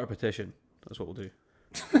 We'll start a petition. That's what we'll do.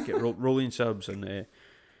 Get rolling subs, and if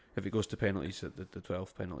it goes to penalties, the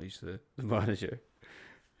 12 penalties, the manager.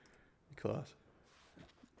 Class.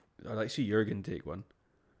 I'd like to see Jurgen take one.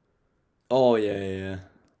 Oh yeah.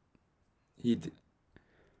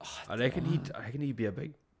 I reckon he'd be a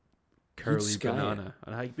big curly banana.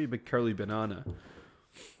 And I'd be a big curly banana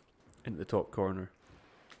in the top corner.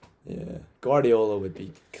 Yeah, Guardiola would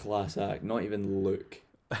be class act. Not even look.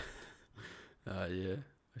 Yeah,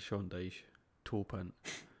 a Sean Dyche toe pant.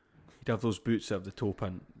 He'd have those boots that have the toe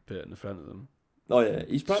pant bit in the front of them. Oh yeah,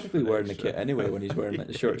 he's practically wearing the kit anyway when he's wearing like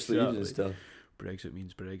the short sleeves and stuff. Brexit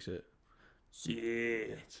means Brexit.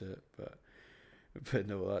 Yeah, that's it. But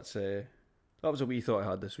no, that was a wee thought I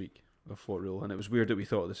had this week of what rule, and it was weird that we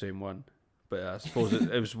thought of the same one. But I suppose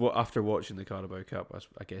it was after watching the Carabao Cup.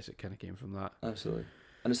 I guess it kind of came from that. Absolutely,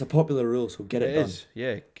 and it's a popular rule, so get it done. It is,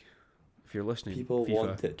 yeah. If you're listening, people FIFA,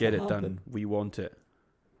 want it. Get to it happen. done. We want it.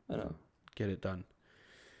 I know. Get it done.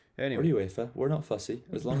 Anyway, or UEFA, we're not fussy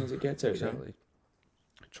as long as it gets out there. exactly.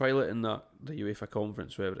 Trial it in the UEFA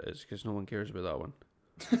conference, wherever it is, because no one cares about that one.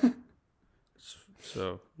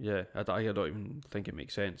 So yeah, I don't even think it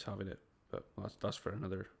makes sense having it, but that's for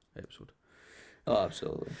another episode. Oh,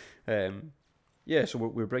 absolutely. Yeah, so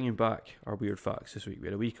we're bringing back our weird facts this week. We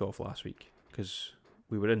had a week off last week because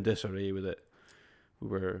we were in disarray with it. We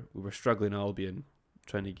were struggling Albion,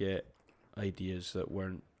 trying to get ideas that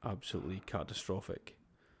weren't absolutely catastrophic.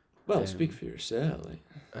 Well, speak for yourself.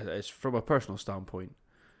 It's from a personal standpoint.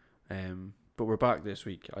 But we're back this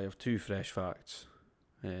week. I have 2 fresh facts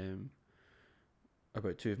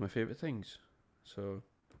about 2 of my favourite things. So,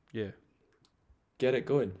 yeah. Get it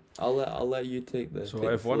going. I'll let you take this. So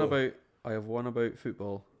I have one about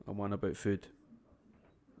football and one about food.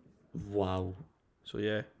 Wow. So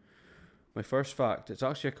yeah, my first fact. It's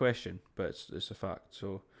actually a question, but it's a fact.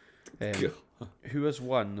 So, who has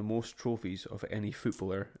won the most trophies of any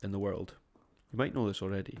footballer in the world? You might know this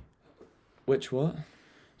already. Which what?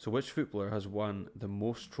 So which footballer has won the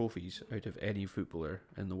most trophies out of any footballer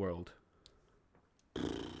in the world? Do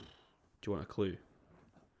you want a clue?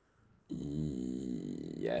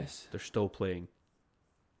 Yes. They're still playing.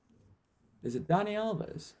 Is it Dani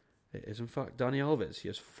Alves? It is in fact Dani Alves. He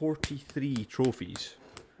has 43 trophies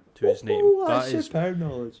to his name. That is superb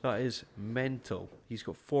knowledge. That is mental. He's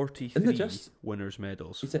got 43 winners'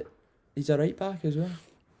 medals. He's a right back as well.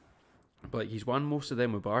 But he's won most of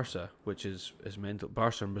them with Barca, which is mental.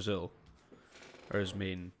 Barca and Brazil are his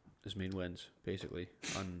main wins, basically.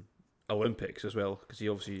 And Olympics as well, because he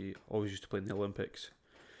obviously always used to play in the Olympics.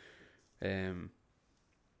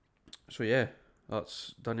 So yeah,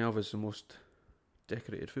 that's Dani Alves, the most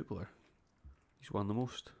decorated footballer. He's won the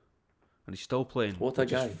most, and he's still playing. What a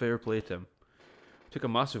guy! Fair play to him. Took a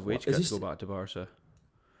massive wage cut to go back to Barca.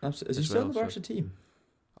 Is he still on the Barca team?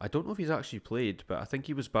 I don't know if he's actually played, but I think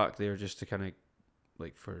he was back there just to kind of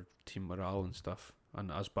like for team morale and stuff,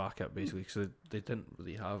 and as backup basically, because they didn't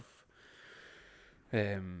really have.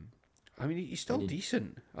 I mean, he's still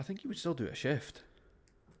decent. I think he would still do a shift.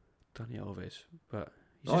 Dani Alves, but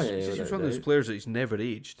he's just one of those players that he's never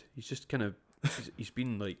aged. He's just kind of he's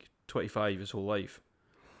been like 25 his whole life.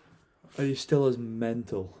 And he still is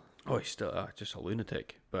mental. Oh, he's still just a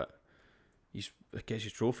lunatic, but he gets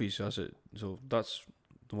his trophies as it. So that's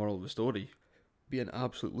the moral of the story. Be an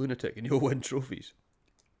absolute lunatic and you'll win trophies.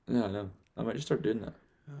 Yeah, I know. I might just start doing that.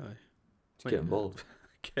 Aye. Get involved.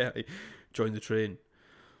 Join the train.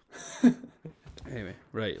 Anyway,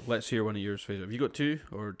 right, let's hear one of yours. Have you got 2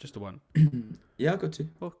 or just the one? Yeah, I've got 2.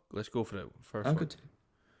 Oh, let's go for it. First I've got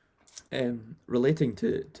 2. Relating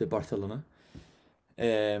to Barcelona,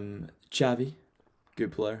 Xavi,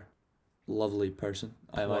 good player, lovely person,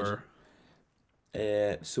 I imagine.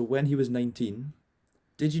 So when he was 19,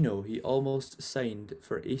 did you know he almost signed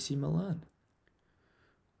for AC Milan?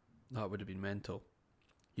 That would have been mental.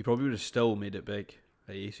 He probably would have still made it big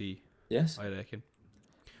at AC. Yes, I reckon.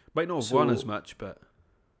 Might not have won as much, but...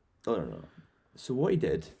 Oh, no. So what he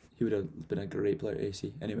did, he would have been a great player at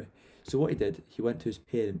AC. Anyway, so what he did, he went to his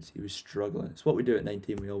parents. He was struggling. It's what we do at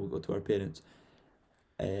 19. We all go to our parents.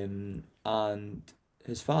 And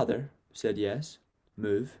his father said yes,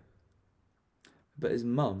 move. But his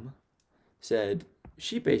mum said,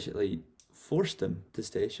 she basically forced him to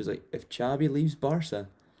stay. She was like, if Xavi leaves Barca,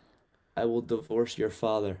 I will divorce your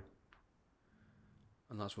father.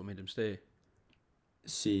 And that's what made him stay.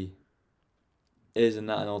 See, isn't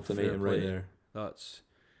that an ultimatum right there? That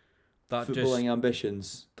footballing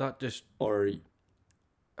ambitions. That just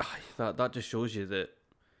shows you that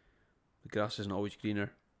the grass isn't always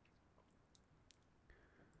greener.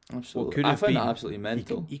 Absolutely, I find that absolutely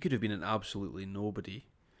mental. He could have been an absolutely nobody,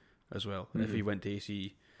 as well, if he went to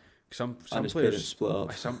AC. Some and players split up.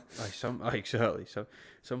 Exactly.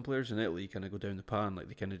 Some players in Italy kind of go down the pan, like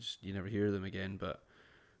they kind of just you never hear them again. But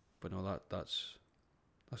no, that's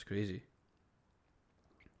crazy.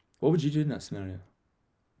 What would you do in that scenario?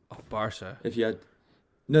 Oh, Barca. If you had...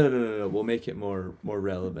 No. We'll make it more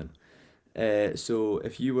relevant. So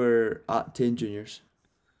if you were at 10 Juniors,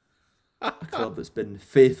 a club that's been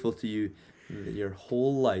faithful to you your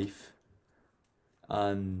whole life,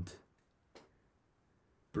 and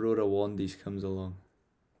Brora Wandies comes along.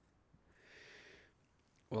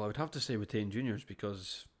 Well, I would have to say with 10 Juniors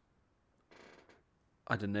because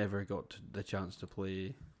I'd have never got the chance to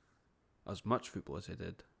play as much football as I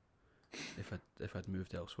did if I'd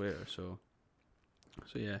moved elsewhere. So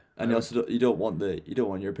yeah. And also you don't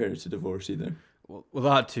want your parents to divorce either. Well,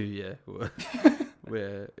 that too, yeah.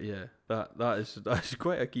 Yeah, that is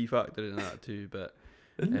quite a key factor in that too. But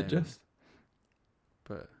isn't it just?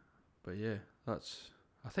 But yeah, that's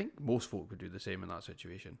I think most folk would do the same in that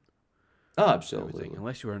situation. Oh, I would absolutely. think,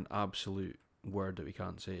 unless you were an absolute word that we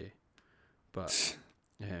can't say. But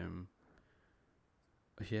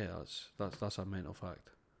yeah, that's a mental fact.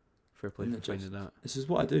 Fair play for finding that. This is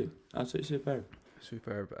what I do. Absolutely superb.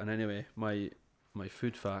 Superb. And anyway, my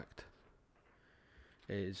food fact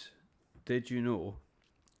is: did you know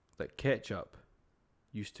that ketchup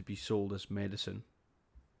used to be sold as medicine?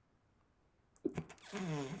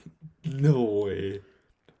 No way.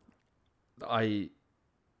 I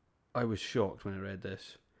was shocked when I read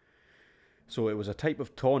this. So it was a type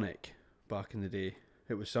of tonic back in the day.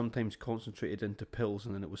 It was sometimes concentrated into pills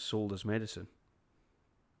and then it was sold as medicine.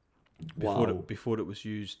 Before it was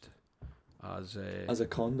used as a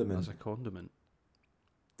condiment. As a condiment.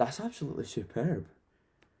 That's absolutely superb.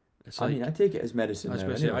 I mean, I take it as medicine.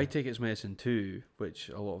 I take it as medicine too, which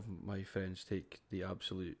a lot of my friends take the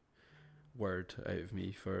absolute word out of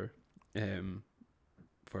me for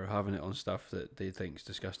having it on stuff that they think is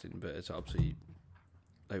disgusting, but it's absolutely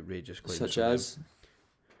outrageous claims. Such as?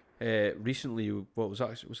 Recently, what was that?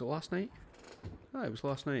 Was it last night? Ah, it was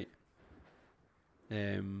last night.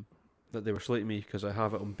 That they were slating me because I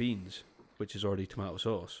have it on beans, which is already tomato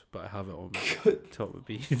sauce, but I have it on top of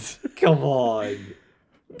beans. Come on.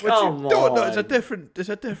 Come on. No, it's a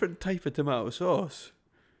different type of tomato sauce.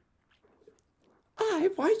 Aye,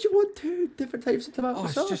 why do you want two different types of tomato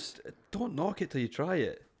sauce? Just don't knock it till you try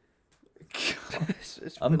it.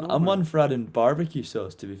 it's I'm one for adding barbecue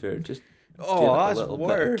sauce, to be fair. Just that's a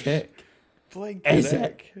worse. Bit of kick.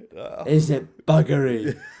 Is it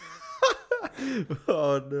buggery?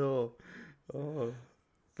 Oh no. Oh,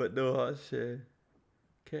 but no, that's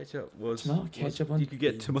ketchup was. Tomato ketchup. You could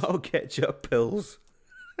get tomato ketchup pills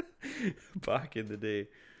back in the day.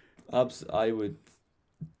 I would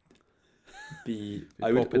be.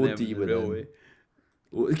 I would OD with them.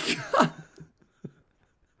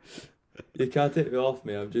 You can't take me off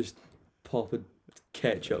me. I'm just popping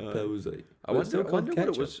ketchup pills. Like, I wonder what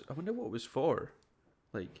it was for.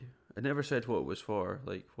 Like, I never said what it was for.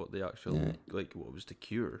 Like, what the actual like what was the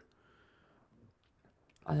cure.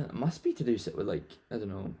 It must be to do with, like, I don't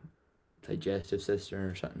know, digestive system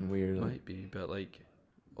or something weird. Might be, but like,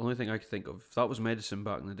 only thing I could think of, if that was medicine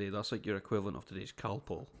back in the day, that's like your equivalent of today's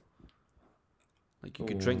Calpol. Like, you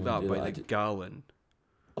could drink that by the gallon.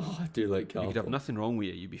 Oh, I do like Calpol. You could have nothing wrong with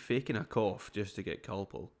you. You'd be faking a cough just to get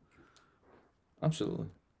Calpol.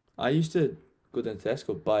 Absolutely. I used to go down to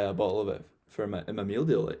Tesco, buy a bottle of it in my meal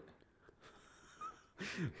deal, like.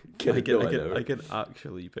 I can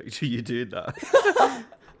actually picture you doing that.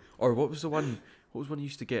 Or what was one you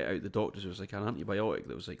used to get out the doctors? It was like an antibiotic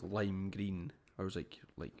that was like lime green, or it was like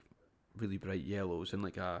really bright yellow. It was in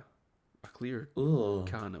like a clear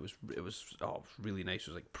can. It was really nice. It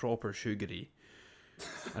was like proper sugary,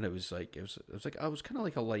 and it was kind of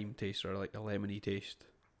like a lime taste or like a lemony taste.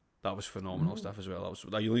 That was phenomenal stuff as well.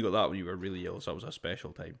 You only got that when you were really ill, so that was a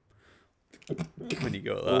special time when you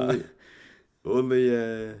got that.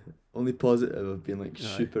 Only positive of being like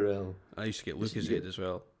super ill. I used to get Lucozade as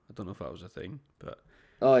well. I don't know if that was a thing, but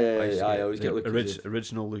I always get Lucozade.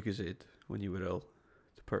 Original Lucozade when you were ill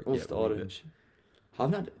to perk you up the orange. I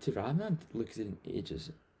haven't had Lucozade in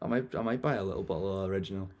ages. I might buy a little bottle of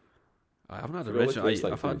original. I haven't had original.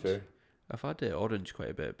 I've had the orange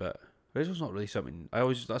quite a bit, but original's not really something I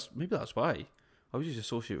always. That's why I always used to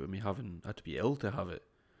associate with me having had to be ill to have it.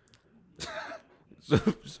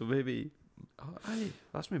 so maybe.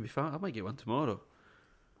 That's maybe fun. I might get one tomorrow.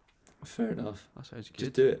 Fair enough. That sounds good.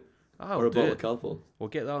 Just do it. Or a bottle of Calpol. We'll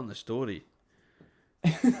get that on the story.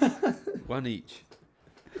 One each.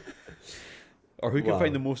 Or who can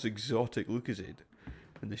find the most exotic Lucozade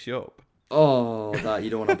in the shop? Oh, that you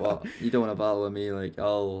don't want to battle with me. Like,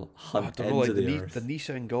 I'll hunt into the earth. The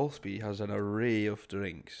Nissan Golspie has an array of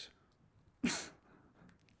drinks.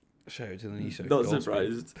 Shout out to the Nissan. Not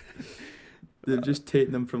surprised. They've just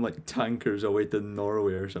taken them from like tankers away to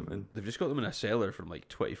Norway or something. They've just got them in a cellar from like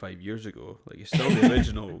 25 years ago. Like, it's still the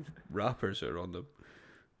original wrappers that are on them.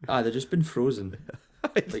 They've just been frozen.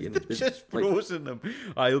 They've just frozen them.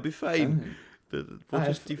 You'll be fine. We'll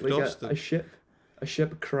just defrost them. A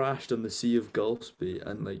ship crashed on the Sea of Golspie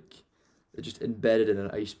and like it just embedded in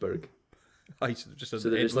an iceberg. Just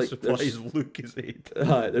an endless supplies of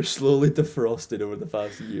Lucozade. They're slowly defrosted over the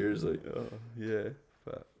past years. Like, yeah,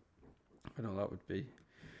 but I know that would be.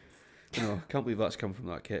 I can't believe that's come from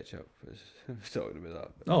that ketchup. I was talking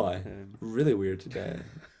about that. Really weird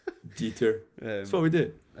detour. That's what we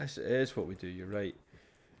do. It is what we do. You're right.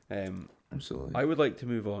 Absolutely. I would like to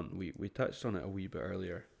move on. We touched on it a wee bit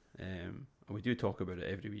earlier, and we do talk about it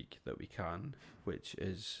every week that we can, which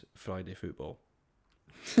is Friday football.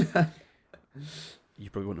 you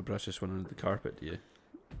probably want to brush this one under the carpet, do you?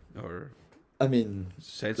 Or I mean, the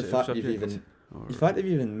sensitive fact subject? the fact that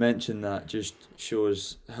you've even mentioned that just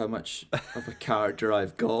shows how much of a character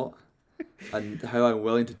I've got and how I'm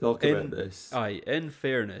willing to talk about this. Aye, in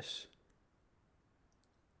fairness.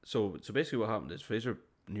 So basically what happened is Fraser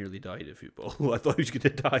nearly died at football. I thought he was going to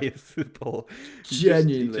die at football.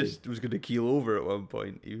 Genuinely. He just was going to keel over at one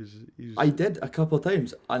point. He was. I did a couple of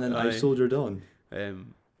times, and then I soldiered on.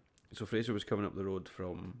 So Fraser was coming up the road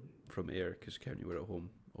from Ayr, because County were at home,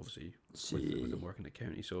 obviously, with him working at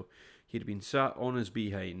County. So he'd been sat on his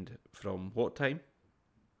behind from what time?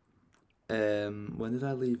 When did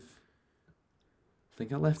I leave? I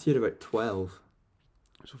think I left here about 12.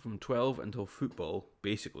 So from 12 until football,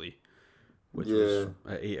 basically, which was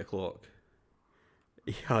at 8 o'clock,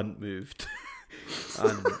 he hadn't moved.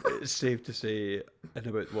 And it's safe to say, in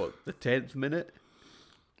about, the 10th minute,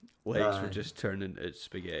 legs were just turning into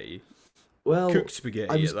spaghetti. Well, cooked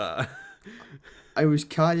spaghetti at that. I was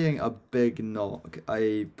carrying a big knock.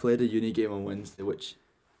 I played a uni game on Wednesday, which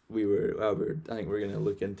I think we're going to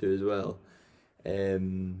look into as well.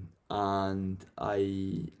 And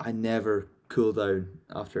I never cool down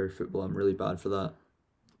after football. I'm really bad for that.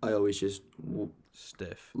 I always just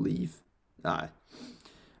stiff leave. Aye.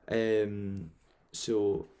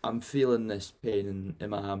 So I'm feeling this pain in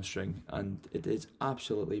my hamstring, and it is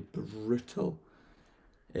absolutely brutal.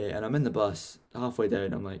 And I'm in the bus halfway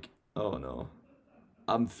down. I'm like, oh no,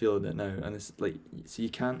 I'm feeling it now, and it's like, so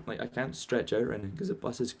I can't stretch out right now because the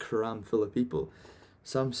bus is crammed full of people.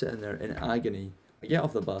 So I'm sitting there in agony. I get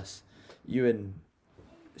off the bus. Ewan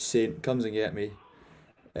Saint comes and get me.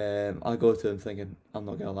 I go to him thinking I'm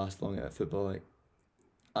not gonna last long at football. Like,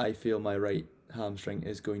 I feel my right hamstring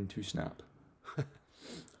is going to snap.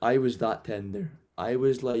 I was that tender. I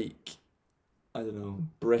was like, I don't know,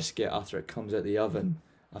 brisket after it comes out the oven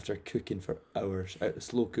after cooking for hours out the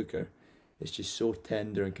slow cooker. It's just so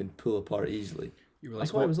tender and can pull apart easily. You were like,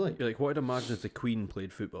 that's what I was like. You're like, what I'd imagine if the Queen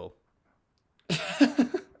played football.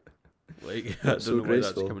 Like, I don't know why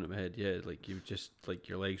that's coming to my head. Yeah, like you would just, like,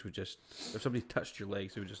 your legs would just, if somebody touched your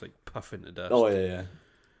legs, they would just like puff into dust. Oh yeah.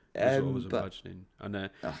 That's what I was imagining. And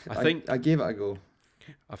I think I gave it a go.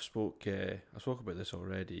 I spoke about this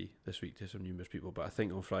already this week to some numerous people, but I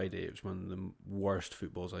think on Friday it was one of the worst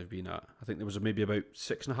footballs I've been at. I think there was maybe about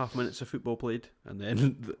 6.5 minutes of football played, and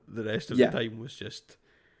then the rest of the time was just.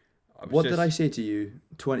 What did I say to you?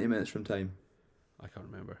 20 minutes from time. I can't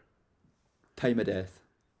remember. Time of death.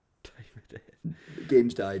 Time of death. The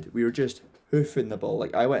game's died. We were just hoofing the ball.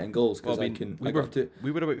 Like, I went in goals because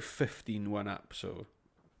we were about 15-1 up, so.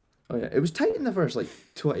 Oh yeah, it was tight in the first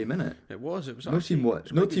 20 minutes. It was. No team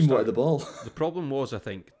wanted the ball. The problem was, I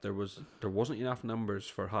think there wasn't enough numbers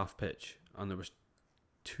for half pitch, and there was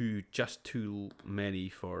just too many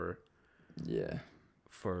for narrow,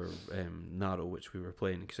 which we were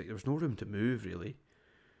playing, because there was no room to move really.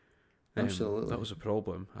 Absolutely, that was a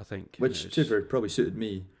problem, I think. Which probably suited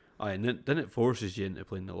me. And then it forces you into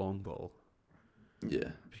playing the long ball.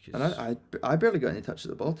 Yeah, because and I barely got any touch of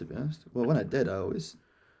the ball, to be honest. Well, when I did, I always.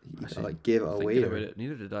 I gave it away. About it,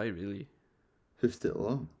 neither did I really. Hoofed it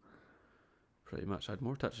along. Pretty much. I had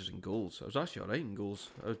more touches in goals. I was actually alright in goals.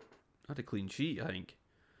 I had a clean sheet, I think.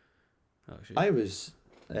 Actually. I was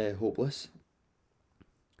hopeless.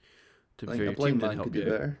 To be fair, your team didn't help you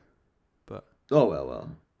better. But oh well.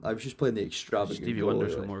 I was just playing the extravagant. Stevie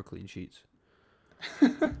Wonder's got more clean sheets.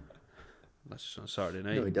 That's just on Saturday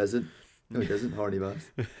night. No, he doesn't. Horny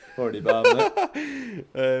bath. Horny bath.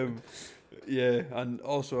 Yeah, and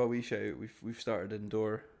also a wee shout out. We've started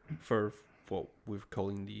indoor for what we're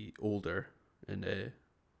calling the older in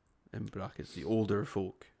brackets, the older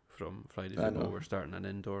folk from Friday football. We're starting an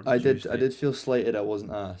indoor. I did feel slighted I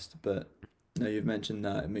wasn't asked, but now you've mentioned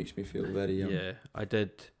that, it makes me feel very young. Yeah, I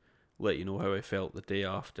did let you know how I felt the day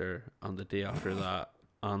after, and the day after that,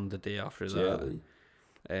 and the day after that.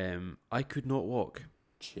 I could not walk.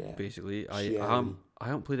 Basically, I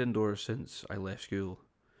haven't played indoors since I left school,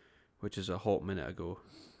 which is a hot minute ago.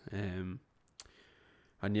 And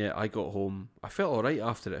yeah, I got home. I felt alright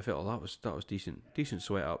after it. I felt that was decent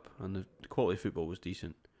sweat up, and the quality of football was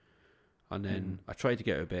decent. And then I tried to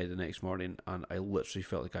get out of bed the next morning, and I literally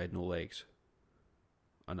felt like I had no legs.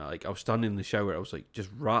 And I was standing in the shower. I was like just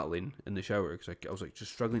rattling in the shower because I was like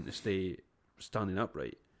just struggling to stay standing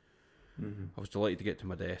upright. I was delighted to get to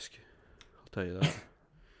my desk. I'll tell you that.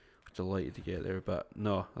 I was delighted to get there, but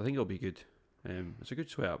no, I think it'll be good. It's a good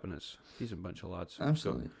sweat up, and it's a decent bunch of lads.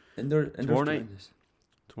 Absolutely. Tomorrow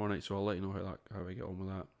night, so I'll let you know how I get on with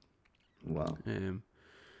that. Wow.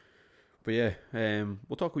 But yeah,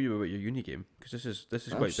 we'll talk with you about your uni game, because this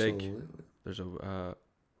is quite big. There's a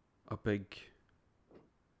big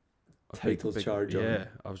title charge on. Yeah,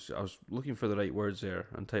 I was looking for the right words there,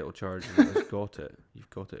 and title charge, and it has got it. You've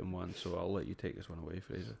got it in one, so I'll let you take this one away,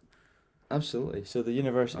 Fraser. Absolutely. So the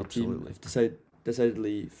university team have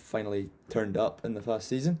decidedly finally turned up in the past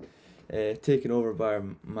season, taken over by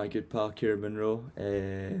my good pal Kieran Monroe,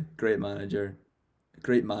 great man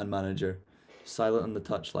manager, silent on the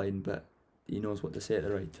touchline, but he knows what to say at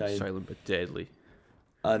the right time. Silent but deadly.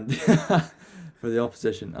 And for the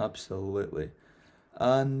opposition, absolutely.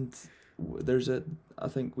 And I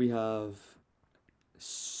think we have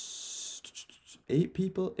 8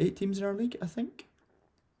 teams in our league, I think.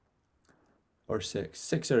 Or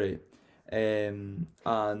 6 or 8.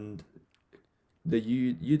 And the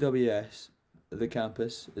UWS, the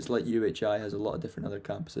campus, is like UHI, has a lot of different other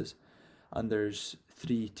campuses. And there's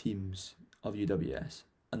 3 teams of UWS.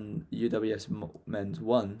 And UWS men's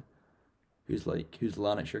 1, who's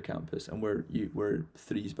Lanarkshire campus, and we're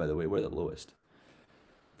 3s, by the way, we're the lowest.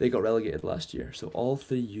 They got relegated last year, so all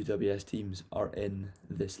 3 UWS teams are in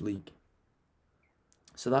this league.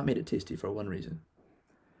 So that made it tasty for one reason.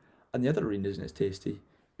 And the other reason it's tasty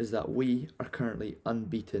is that we are currently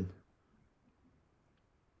unbeaten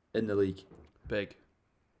in the league. Big.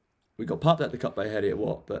 We got popped at the cup by Harriet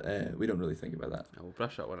Watt, but we don't really think about that. We'll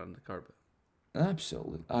brush that one under the carpet.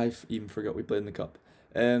 Absolutely. I even forgot we played in the cup.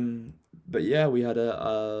 But yeah, we had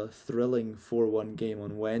a thrilling 4-1 game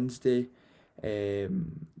on Wednesday.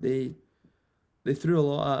 They threw a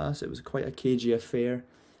lot at us. It was quite a cagey affair.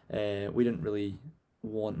 We didn't really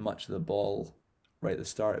want much of the ball right at the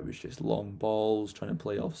start. It was just long balls, trying to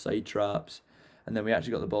play offside traps. And then we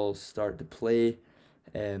actually got the ball start to play,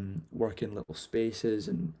 working little spaces,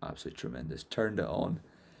 and absolutely tremendous. Turned it on.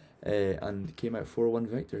 And came out 4-1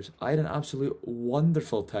 victors. I had an absolute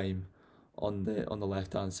wonderful time on the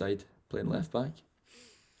left hand side, playing left back.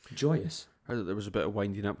 Joyous. I heard that there was a bit of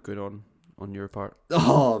winding up going on your part.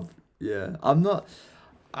 Oh yeah,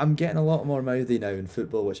 I'm getting a lot more mouthy now in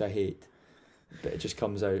football, which I hate. But it just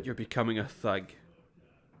comes out. You're becoming a thug.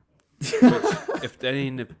 If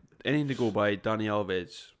anything to go by, Danny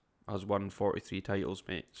Alves has won 43 titles,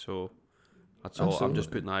 mate. So that's all. Absolutely. I'm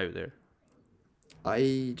just putting that out there.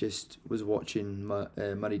 I just was watching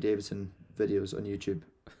Murray Davidson videos on YouTube,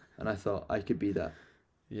 and I thought I could be that.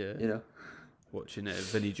 Yeah. You know. Watching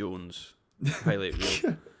Vinnie Jones highlight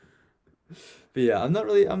reel. But yeah, I'm not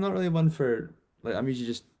really one for, like, I'm usually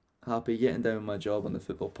just happy getting down with my job on the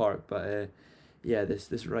football park. But yeah,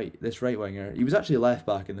 this right winger, he was actually left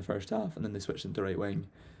back in the first half, and then they switched him to right wing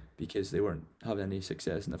because they weren't having any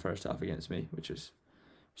success in the first half against me, which is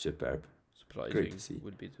superb. Surprising. Great to see.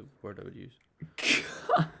 Would be the word I would use.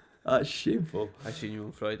 That's shameful. I seen you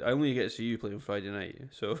on Friday. I only get to see you play on Friday night,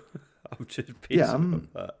 so I'm just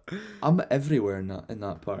that. I'm everywhere in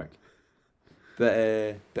that park. But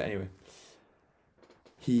anyway,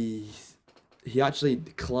 he actually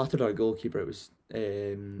clattered our goalkeeper. It was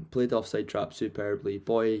played the offside trap superbly.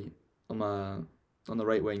 Boy on the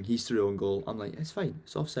right wing, he's through on goal. I'm like, it's fine,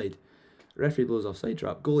 it's offside. Referee blows offside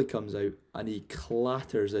trap. Goalie comes out and he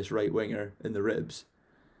clatters this right winger in the ribs.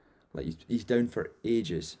 Like he's down for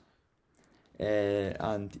ages.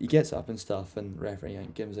 And he gets up and stuff, and referee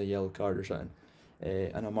gives him a yellow card or something.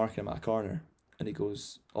 And I'm marking him at a corner, and he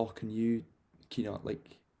goes, "Oh, can you not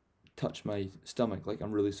like touch my stomach? Like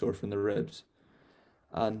I'm really sore from the ribs."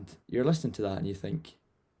 And you're listening to that, and you think,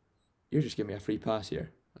 "You're just giving me a free pass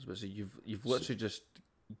here." I was about to say, you've literally just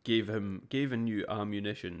given you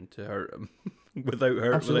ammunition to hurt him without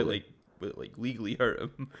legally hurt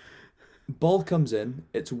him. Ball comes in,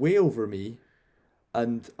 it's way over me,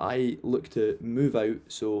 and I look to move out,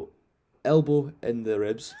 so elbow in the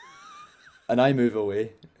ribs, and I move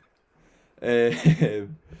away.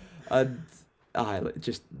 And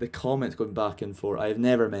just the comments going back and forth. I've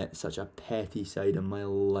never met such a petty side in my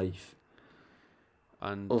life.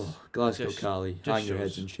 And Glasgow Cali, hang your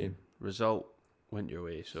heads in shame. Result went your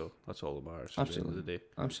way, so that's all that matters at the end of the day.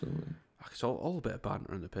 Absolutely. It's all a bit of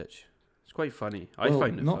banter on the pitch. It's quite funny. I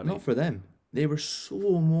find it funny. Not for them. They were so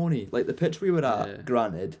moany. Like the pitch we were at,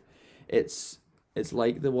 granted, it's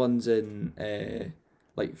like the ones in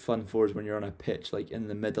like Fun Fours when you're on a pitch like in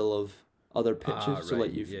the middle of other pitches. Right. So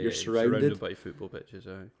like you're surrounded by football pitches,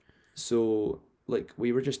 aye. So like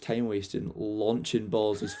we were just time wasting, launching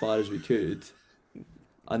balls as far as we could,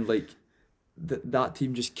 and like that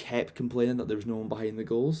team just kept complaining that there was no one behind the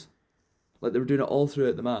goals. Like they were doing it all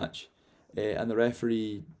throughout the match, and the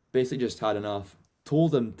referee basically just had enough,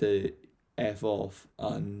 told them to F off,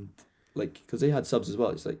 and like, because they had subs as well,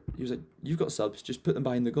 he was like, you've got subs, just put them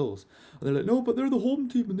behind the goals. And they're like, no, but they're the home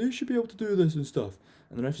team and they should be able to do this and stuff.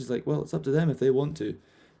 And the referee's like, well, it's up to them if they want to.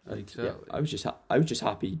 And exactly. Yeah, I was just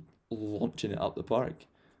happy launching it up the park.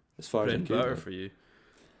 as far as I Bread and could. butter for you.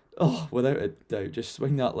 Oh, without a doubt, just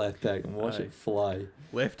swing that left peg and watch it fly.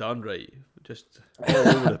 Left and right, just all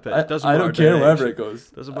over the pitch. Doesn't I matter don't care wherever direction. it goes.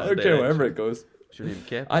 Doesn't I matter don't care wherever direction. it goes. Should even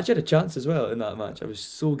kept. I actually had a chance as well in that match. I was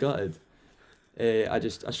so gutted. I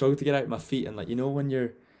struggled to get out of my feet, and like, you know, when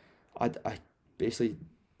you're, I basically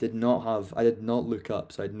did not look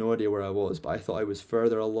up, so I had no idea where I was, but I thought I was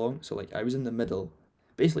further along. So like I was in the middle,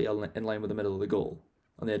 basically in line with the middle of the goal,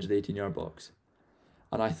 on the edge of the 18-yard box,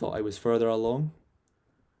 and I thought I was further along.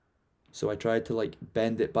 So I tried to like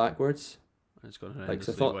bend it backwards. It's gone Like,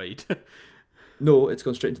 so I horrendously thought- wide. No, it's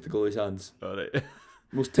gone straight into the goalie's hands. Alright.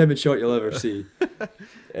 Most timid shot you'll ever see.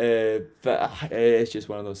 But it's just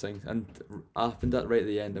one of those things. And happened at right at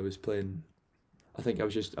the end, I was playing. I think I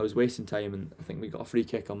was wasting time, and I think we got a free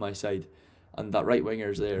kick on my side, and that right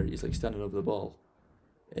winger's there. He's like standing over the ball,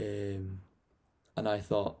 and I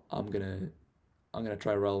thought I'm gonna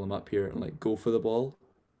try roll him up here and like go for the ball,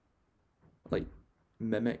 like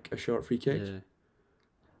mimic a short free kick, Yeah.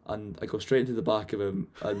 and I go straight into the back of him,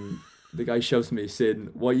 and the guy shoves me saying,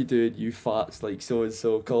 "What you doing, you fats, like so and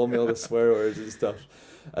so," calling me all the swear words and stuff.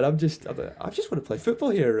 And I'm like, I just want to play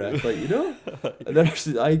football here, ref, like, you know. And then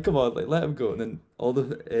I come on, like, let him go. And then all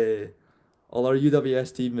our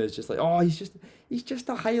UWS team is just like, oh, he's just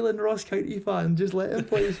a Highland Ross County fan, just let him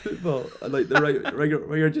play his football. And like the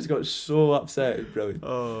ringer just got so upset. Brilliant.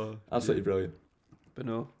 Oh, Absolutely brilliant. but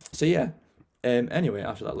no. So yeah. Anyway,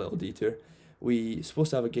 after that little detour, we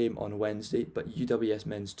supposed to have a game on Wednesday, but UWS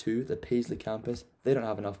Men's 2, the Paisley campus, they don't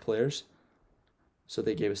have enough players, so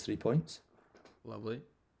they gave us 3 points. Lovely.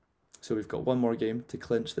 So we've got one more game to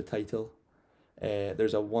clinch the title.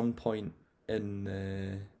 There's a 1 point in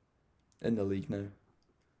the league now.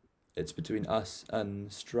 It's between us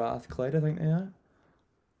and Strathclyde, I think they are.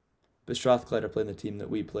 But Strathclyde are playing the team that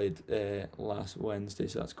we played last Wednesday,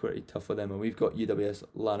 so that's quite tough for them. And we've got UWS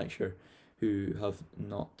Lanarkshire, who have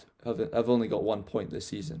only got 1 point this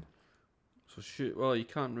season. So shoot. Well, you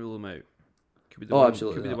can't rule them out. Could be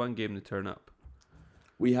Absolutely Could be not. the one game they turn up.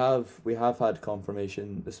 We have had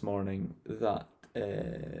confirmation this morning that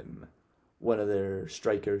one of their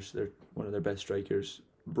best strikers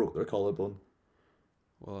broke their collarbone.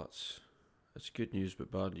 Well, that's good news,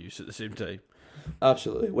 but bad news at the same time.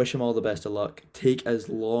 Absolutely. Wish him all the best of luck. Take as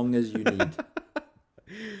long as you need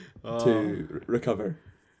to recover.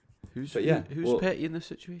 Who's well, petty in this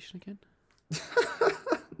situation again?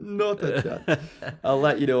 Not a chance. I'll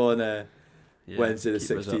let you know on Yeah, Wednesday the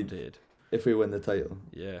keep us 16th updated. if we win the title.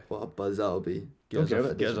 Yeah. What a buzz that'll be. Get us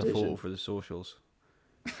a dissertation. photo for the socials.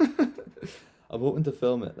 I'm hoping to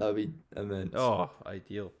film it. That would be immense. Oh,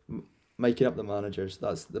 ideal. Miking up the managers.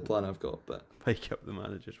 That's the plan I've got. But Pick up the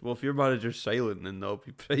managers. Well, if your manager's silent, then that'll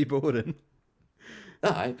be pretty boring.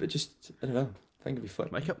 aye, but just I don't know. I think it'd be fun.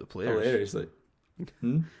 Mic up the players. Hilarious, like.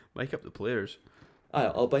 Mic up the players. Aye,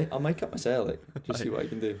 I'll mic up myself, like, just see what I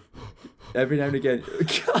can do. Every now and again.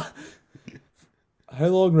 How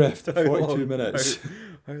long, ref? 42 minutes.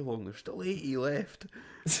 How long? There's still 80 left.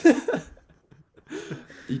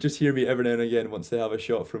 You just hear me every now and again once they have a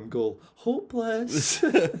shot from goal. Hopeless.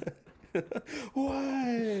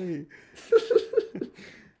 Why?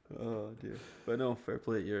 Oh dear. But no, fair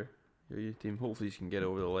play to your youth team. Hopefully you can get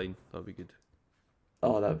over the line. That'd be good.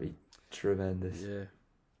 Oh, that'd be tremendous. Yeah.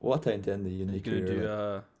 What a time to end the Are you uni gonna career.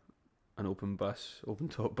 do an open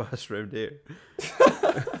top bus round here?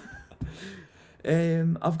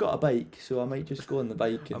 I've got a bike, so I might just go on the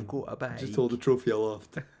bike and I've got a bike. just hold the trophy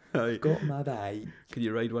aloft. Aye. I've got my bike. Can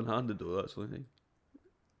you ride one-handed though? That's the only thing.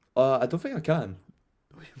 I don't think I can.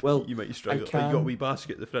 Well, you might struggle. I Oh, you got a can. wee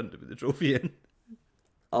basket at the front to put the trophy in.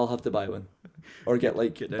 I'll have to buy one, or get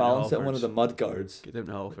like Get down to balance it on one of Halfords. the mud guards. Get down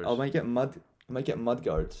to Halfords. I might get mud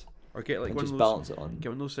guards Or get like and one just of those. balance it on. Get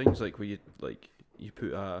one of those things like where you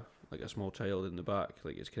put a small child in the back,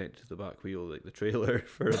 like it's connected to the back wheel, like the trailer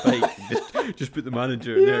for a bike. And just put the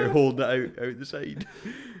manager in there, holding it out the side.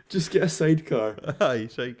 Just get a sidecar. Aye,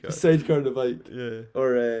 sidecar. A sidecar on the bike. Yeah.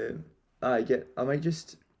 Or I might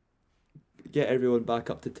just get everyone back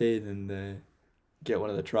up to 10 and get one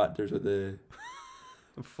of the tractors with the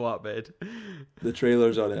Flatbed.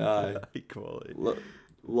 trailers on it. Aye, High quality.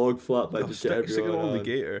 log flatbed. Oh, Just stick get them everyone on the on.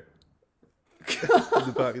 gator. In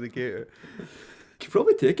the back of the gator. Could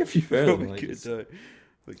probably take a few further. Probably Like, could, it's-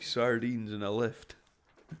 like sardines in a lift.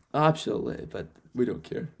 absolutely, but we don't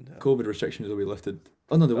care. No. COVID restrictions will be lifted.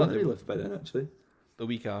 Oh no, they won't they be won't. lifted by then. Actually, The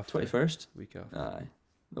week after. 21st. Week after. Aye.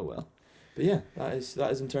 Oh well. But yeah, that is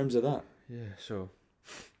in terms of that. Yeah, so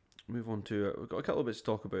move on to we've got a couple of bits to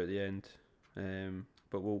talk about at the end,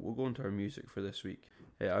 but we'll go into our music for this week.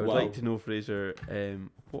 I would Wow. like to know, Fraser,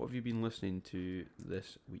 what have you been listening to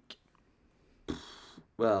this week?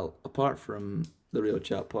 well, apart from the Real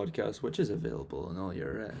Chat podcast, which is available on all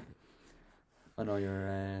your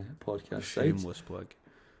podcast sites. Shameless plug.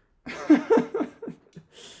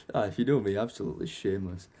 If you know me, absolutely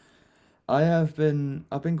shameless. I've been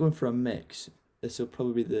going for a mix. This will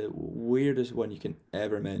probably be the weirdest one you can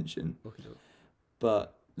ever mention. Okay.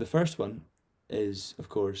 But the first one is, of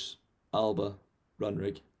course, Alba Run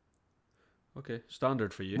Rig. Okay,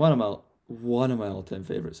 standard for you. One of my all-time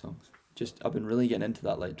favourite songs. Just I've been really getting into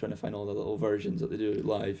that, like trying to find all the little versions that they do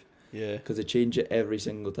live. Yeah. Because they change it every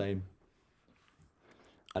single time.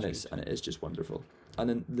 And it is just wonderful. And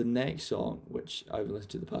then the next song, which I've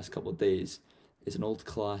listened to the past couple of days, is an old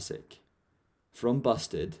classic from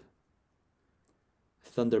Busted.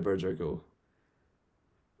 Thunderbirds Are Go.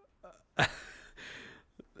 I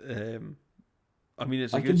mean,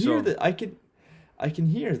 it's a good song. I can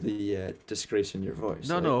hear the disgrace in your voice.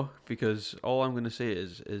 No, because all I'm going to say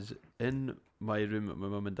is in my room at my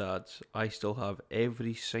mum and dad's, I still have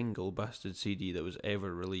every single Busted CD that was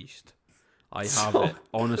ever released. I have it.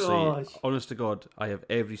 Honestly, honest to God, I have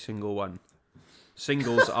every single one.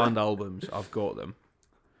 Singles and albums, I've got them.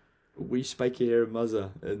 Wee spiky hair muzza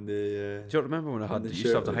in the... Do you remember when I used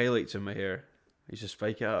to have the highlights in my hair? I used to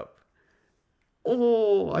spike it up.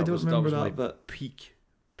 Oh, I don't remember that, but... Peak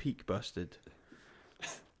Busted.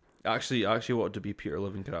 Actually, I wanted to be Peter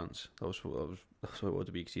Livenkrantz. That's what I wanted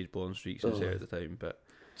to be, because he had blonde streaks in his hair at the time. But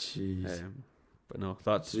jeez. But no,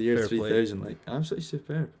 that's the year fair 3000. play. Like, absolutely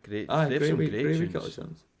superb. Great. Great tunes.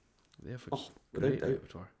 songs. They have a great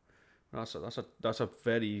repertoire. That's a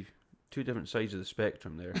very two different sides of the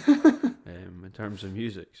spectrum there, in terms of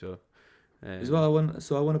music. So, as well, I want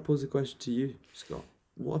to pose a question to you, Scott.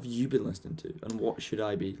 What have you been listening to, and what should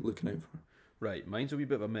I be looking out for? Right, mine's a wee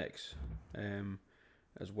bit of a mix,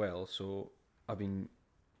 as well. So I've been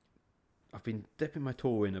dipping my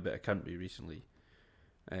toe in a bit of country recently,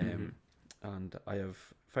 and I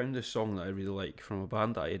have found this song that I really like from a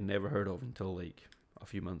band that I had never heard of until like a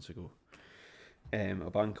few months ago. A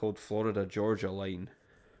band called Florida Georgia Line,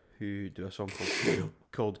 who do a song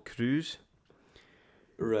called Cruise.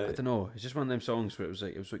 Right. I don't know. It's just one of them songs where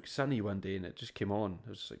it was like sunny one day and it just came on. It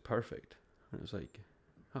was just like perfect. And it was like,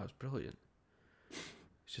 oh, it's brilliant.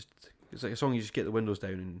 It's like a song you just get the windows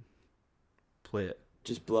down and play it.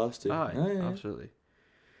 Just blast it. Aye, absolutely.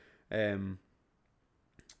 And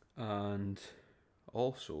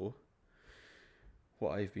also,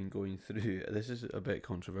 what I've been going through, this is a bit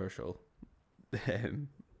controversial,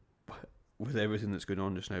 with everything that's going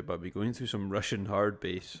on just now, but I've been going through some Russian hard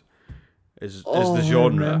bass. Is the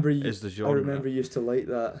genre? I remember you used to like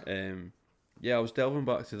that. Yeah, I was delving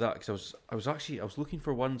back to that because I was looking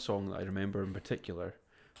for one song that I remember in particular,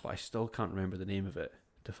 but I still can't remember the name of it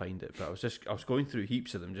to find it. But I was going through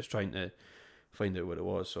heaps of them just trying to find out what it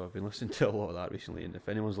was. So I've been listening to a lot of that recently, and if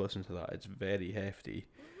anyone's listened to that, it's very hefty.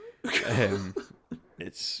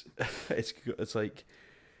 It's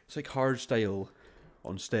like hard style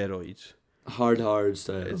on steroids. Hard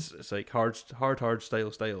style. It's like hard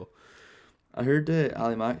style. I heard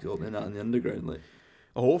Ali Mac opening that in the underground. Like,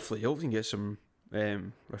 hopefully you can get some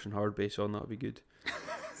Russian hard bass on. That would be good.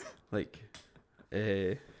 Like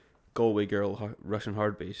Galway Girl Russian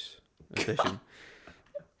hard bass edition.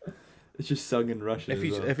 It's just sung in Russian.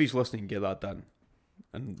 If he's listening, get that done.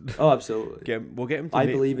 And absolutely. We'll get him. I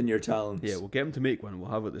believe in your talents. Yeah, we'll get him to make one.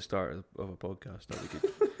 We'll have it at the start of a podcast. That'd be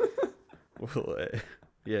good.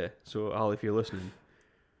 Yeah. So Al, if you're listening,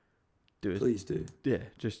 do it. Please do. Yeah,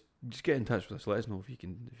 just get in touch with us. Let us know if you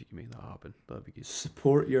can make that happen. That'd be good.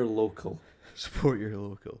 Support your local.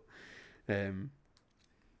 Yeah,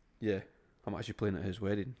 I'm actually playing at his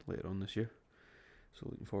wedding later on this year, so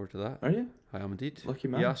looking forward to that. Are you? I am indeed. Lucky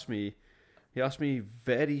man. He asked me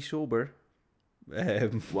very sober.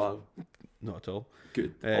 Wow. Not at all.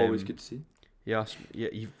 Good. Always good to see. He asked me. Yeah,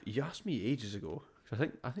 he asked me ages ago. I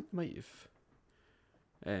think he might have.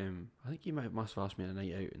 I think he must have asked me a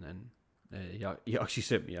night out, and then he actually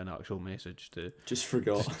sent me an actual message to just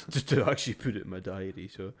forgot to actually put it in my diary.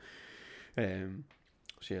 So,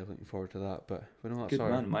 so yeah, looking forward to that. But we know that's good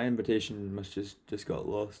man. My invitation must just got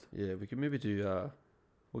lost. Yeah, we could maybe do.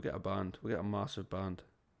 We'll get a band. We'll get a massive band.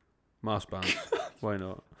 Mass band. Why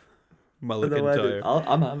not? Mulligan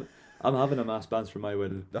I'm having a mass band for my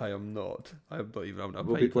wedding. I am not. I'm not even having a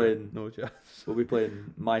We'll be playing. No chance. We'll be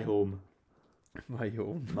playing My Home. My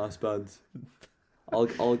Home. Mass bands.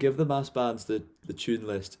 I'll give the mass bands the tune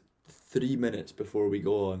list 3 minutes before we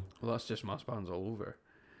go on. Well, that's just mass bands all over.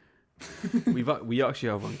 we actually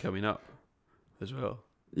have one coming up as well.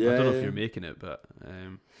 Yeah. I don't know if you're making it, but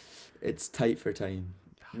it's tight for time.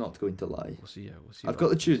 Not going to lie. We'll see. I've got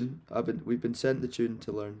the tune. We've been sent the tune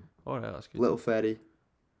to learn. All right, that's good. Little Fairy,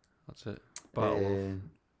 That's it. Battle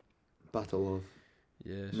of.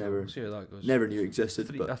 Yeah, so Never. we'll see how that goes. Never knew existed.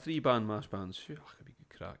 A 3-band mash band. Sure, that could be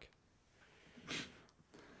good crack.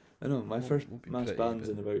 I know, my first mass band's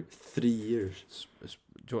in about 3 years. Do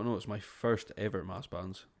you want to know it's my first ever mass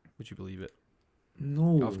bands? Would you believe it?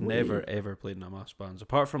 No I've never ever played in a mass bands,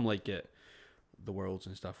 apart from like the Worlds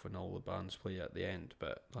and stuff when all the bands play at the end,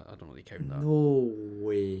 but I don't really count that. No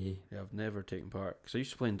way. Yeah, I've never taken part. Because I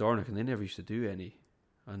used to play in Dornoch and they never used to do any.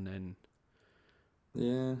 And then...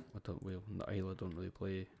 Yeah. Isla don't really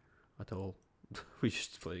play at all. We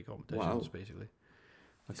just play competitions, basically.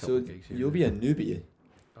 So you'll be a newbie.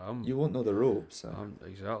 You won't know the ropes.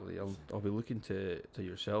 Exactly. I'll be looking to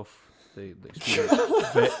yourself, the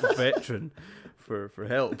experienced veteran, for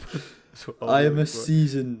help. I am a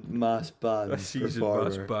seasoned mass band. A seasoned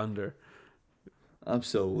mass bander.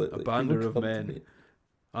 Absolutely. A bander of men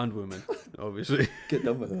and women, obviously. Get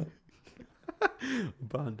done with that.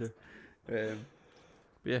 Bander.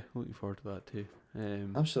 Yeah, looking forward to that too.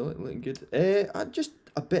 Absolutely, looking good. Just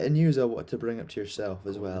a bit of news I wanted to bring up to yourself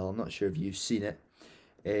as well. I'm not sure if you've seen it.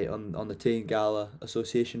 On the Tain Gala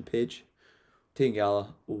Association page. Tain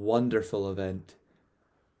Gala, wonderful event.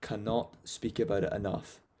 Cannot speak about it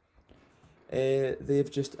enough.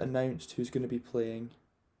 They've just announced who's going to be playing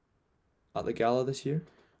at the gala this year.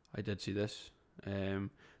 I did see this.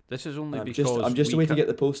 This is only because I'm just waiting to get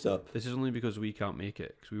the post up. This is only because we can't make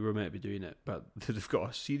it, because we were meant to be doing it, but they've got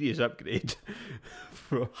a serious upgrade.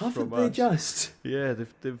 Haven't they just? Yeah,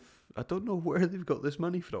 they've. I don't know where they've got this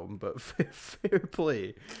money from, but fair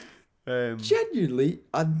play. Genuinely,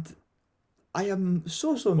 and I am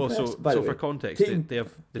so impressed. So for context,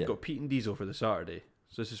 they've got Pete and Diesel for the Saturday,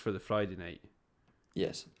 so this is for the Friday night.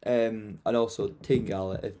 Yes, and also Tain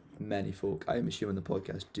Gala. If many folk, I'm assuming the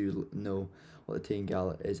podcast do know what the Tain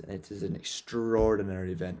Gala is, and it is an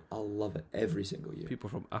extraordinary event. I love it every single year. People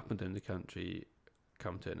from up and down the country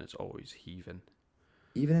come to it, and it's always heaving.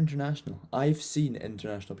 Even international. I've seen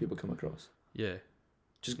international people come across. Yeah.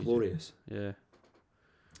 Just glorious. Yeah.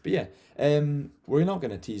 But yeah, we're not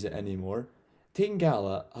going to tease it anymore. Tain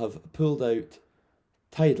Gala have pulled out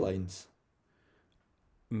Tide Lines.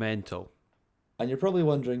 Mental. And you're probably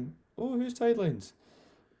wondering, oh, who's Tide Lines?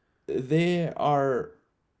 They are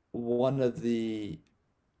one of the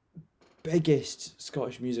biggest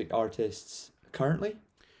Scottish music artists currently.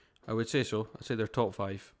 I would say so. I'd say they're top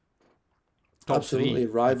 5. Absolutely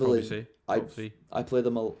rivaling. Top 3. I play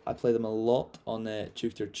them a lot on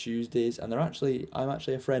Tuesdays, and I'm actually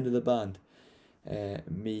a friend of the band.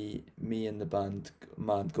 Me and the band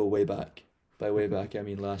go way back. By way back, I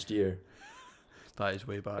mean last year. That is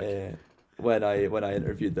way back. When I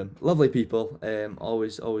interviewed them, lovely people.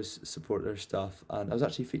 Always support their stuff, and I was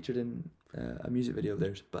actually featured in a music video of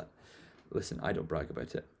theirs. But listen, I don't brag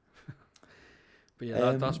about it. But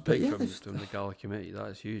yeah, that's big from the Gala committee. That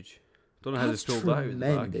is huge. Don't know how they've pulled that out of the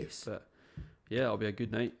bag, but yeah, it'll be a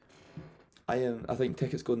good night. I think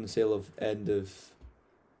tickets go on the sale of end of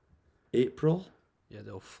April. Yeah,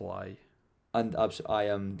 they'll fly. And I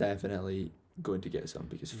am definitely going to get some,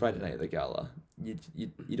 because Friday night at the gala, you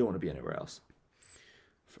don't want to be anywhere else.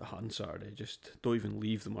 On Saturday, just don't even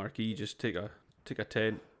leave the marquee. Just take a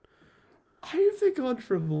tent. How have they gone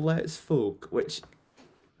from Let's Folk, which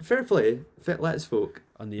fair play, Let's Folk,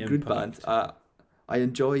 and the good band. I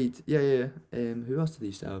enjoyed. Yeah. Who else did they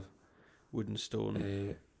used to have? Wooden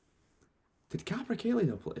Stone. Did Capra Cayley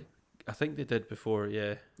not play? I think they did before.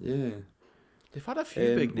 Yeah. Yeah. They've had a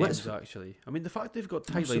few big names actually. I mean, the fact they've got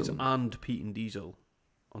Tide Lines and Pete and Diesel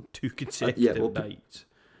on 2 consecutive nights.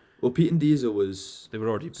 Well, Pete and Diesel they were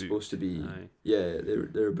already supposed to be. Aye. Yeah, they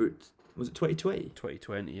were booked. Was it 2020?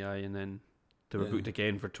 2020, aye, and then they were booked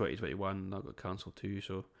again for 2021, and that got cancelled too.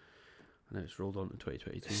 So, and now it's rolled on to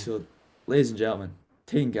 2022. So, ladies and gentlemen,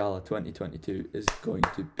 Tain Gala 2022 is going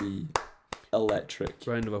to be electric.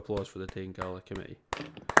 Round of applause for the Tain Gala committee.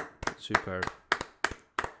 Superb.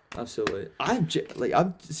 Absolutely. I'm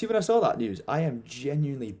see, when I saw that news, I am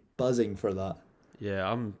genuinely buzzing for that.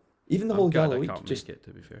 Yeah, even the whole gala I week. Can't make it,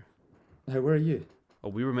 to be fair. Where are you? Oh,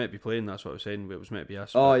 we were meant to be playing. That's what I was saying. It was meant to be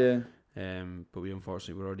us. Oh yeah. But we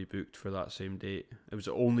unfortunately were already booked for that same date. It was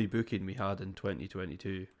the only booking we had in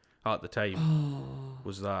 2022 at the time.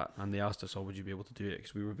 Was that, and they asked us, "Oh, would you be able to do it?"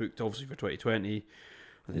 Because we were booked obviously for 2020.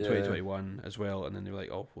 And then 2021 as well, and then they were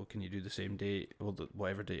like, "Oh, well, can you do the same date? Well,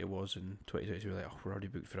 whatever date it was in 2022." We were like, "Oh, we're already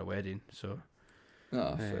booked for a wedding, so."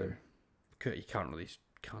 Fair. You can't really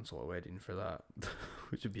cancel a wedding for that,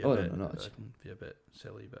 which would be be a bit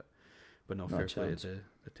silly, but no, fair play to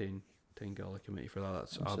the Tain Gala committee for that.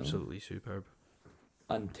 That's absolutely superb.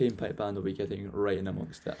 And Tain Pipe Band will be getting right in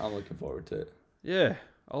amongst it. I'm looking forward to it. Yeah,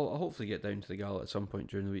 I'll hopefully get down to the gala at some point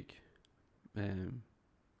during the week.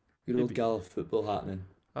 Good old gala football happening.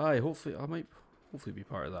 Aye, hopefully I might hopefully be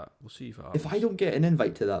part of that. We'll see if it happens. If I don't get an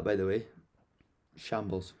invite to that, by the way,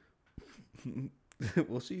 shambles.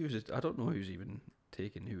 We'll see I don't know who's even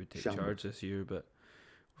taking who would take charge this year, but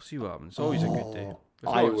we'll see what happens. It's always a good day.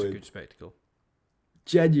 It's a good spectacle.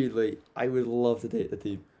 Genuinely, I would love to take the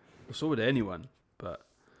team. Well, so would anyone, but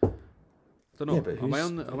I don't know. Yeah, but am I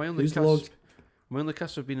on the cusp? Am I on the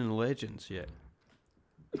cusp of being in the Legends yet?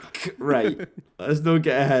 Right. Let's not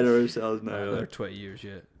get ahead of ourselves now. Another 20 years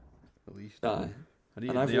yet, at least. Aye.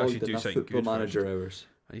 And I've logged enough football manager hours.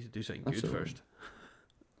 I need to do something good first.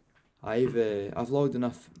 I've logged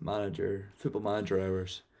enough football manager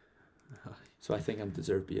hours, so I think I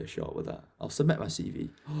deserve to be a shot with that. I'll submit my CV.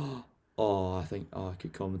 I think I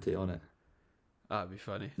could commentate on it. That'd be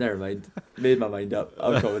funny. Never mind. Made my mind up.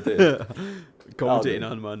 I'll commentate. Commentating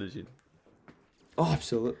and managing. Oh,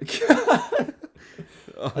 absolutely.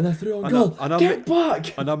 And I threw on goal. Get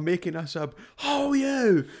back! And I'm making a sub. Oh,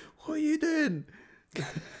 you! What are you doing?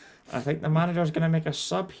 I think the manager's going to make a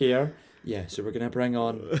sub here. Yeah, so we're going to bring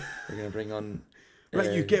on.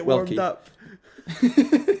 Right, you get warmed up.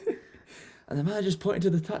 And the manager's pointing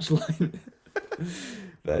to the touchline.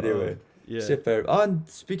 But anyway, yeah. Superb. Oh, and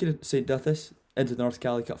speaking of St. Duthis, into the North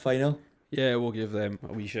Cali Cup final. Yeah, we'll give them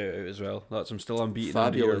a wee shout out as well. I'm still unbeaten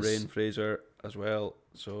under your Rain Fraser as well.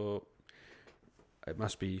 So it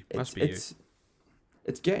must be you.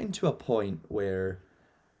 It's getting to a point where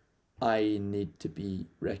I need to be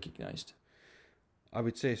recognised. I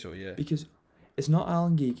would say so, yeah. Because it's not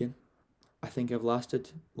Alan Geegan. I think I've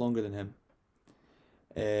lasted longer than him.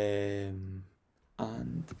 And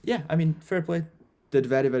yeah, I mean, fair play. Did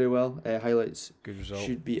very, very well. Highlights good result.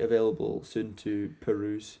 Should be available soon to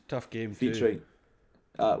peruse. Tough game featuring.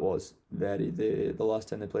 It was very. The last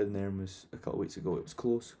time they played in there was a couple of weeks ago. It was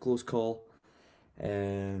close call.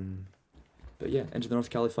 But yeah, into the North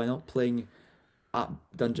Cali final, playing at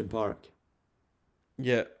Dungeon Park.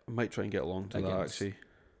 Yeah, I might try and get along to that actually.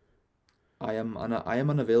 I am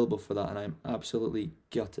unavailable for that, and I'm absolutely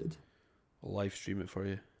gutted. I'll live stream it for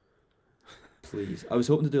you. Please. I was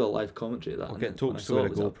hoping to do a live commentary of that. I'll get Tokes to wear a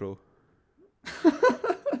GoPro.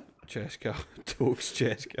 Chest cam. Tokes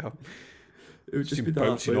chest cam. It would just be the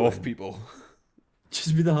bouncing halfway off line. People.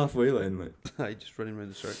 Just be the halfway line, like. Aye, just running around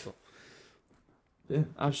the circle. Yeah,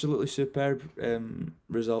 absolutely superb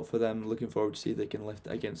result for them. Looking forward to see if they can lift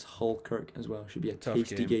it against Hull-Kirk as well. Should be a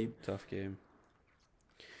tasty game. Tough game.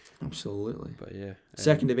 Absolutely. But yeah.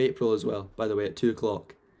 2nd of April as well, by the way, at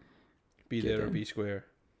 2:00. Be there or be square.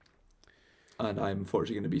 And I'm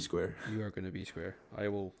unfortunately going to be square. You are going to be square. I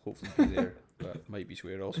will hopefully be there, but might be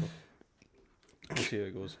square also. We'll see how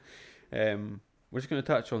it goes. We're just going to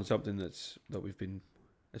touch on something it's been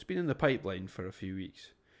in the pipeline for a few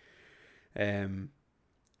weeks.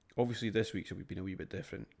 Obviously this week's been a wee bit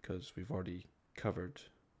different because we've already covered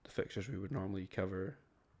the fixtures we would normally cover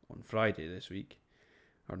on Friday this week,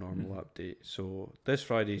 our normal update. So this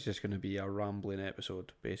Friday is just going to be a rambling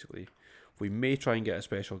episode, basically. We may try and get a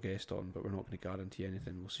special guest on, but we're not going to guarantee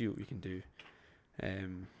anything. We'll see what we can do.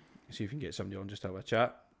 See if we can get somebody on just to have a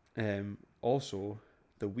chat. Also,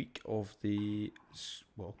 the week of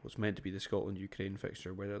what's meant to be the Scotland-Ukraine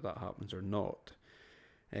fixture, whether that happens or not,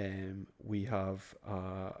 we have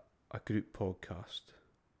a group podcast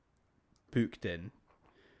booked in.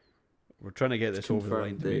 We're trying to get this over the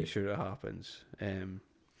line to make sure it happens. Our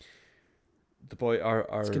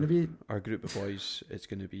group of boys, it's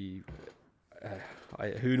going to be.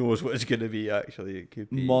 Who knows what it's going to be, actually. It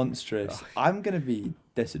could be monstrous. I'm going to be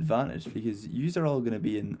disadvantaged because you are all going to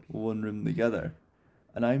be in one room together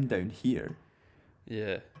and I'm down here.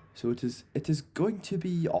 Yeah. So it is going to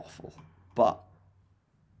be awful, but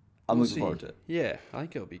I'm looking forward to it. Yeah, I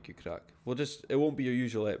think it'll be good crack. It won't be your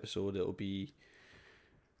usual episode. It'll be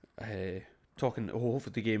talking.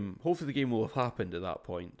 Hopefully the game will have happened at that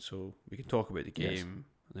point, so we can talk about the game. Yes.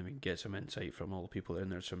 And then we can get some insight from all the people in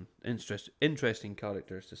there. Some interesting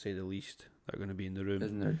characters, to say the least, that are going to be in the room.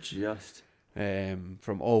 Isn't there just?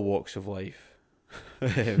 From all walks of life.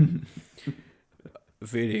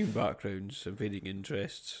 Varying backgrounds and varying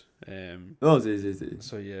interests.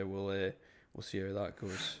 So yeah, we'll see how that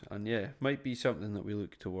goes. And yeah, might be something that we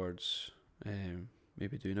look towards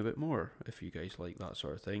maybe doing a bit more, if you guys like that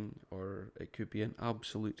sort of thing. Or it could be an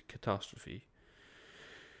absolute catastrophe.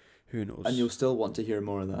 Who knows? And you'll still want to hear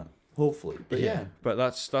more of that, hopefully. But yeah. But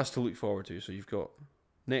that's to look forward to. So you've got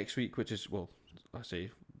next week, which is, I say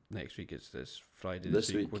next week, it's this Friday.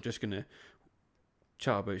 This week. We're just going to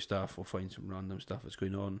chat about stuff. We'll find some random stuff that's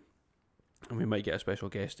going on. And we might get a special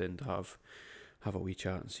guest in to have a wee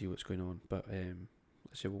chat and see what's going on. But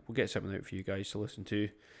so we'll get something out for you guys to listen to,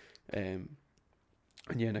 and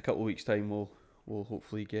yeah, in a couple of weeks' time we'll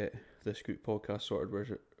hopefully get this group podcast sorted, where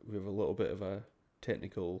we have a little bit of a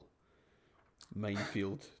technical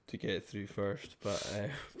minefield to get through first, but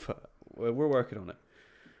we're working on it.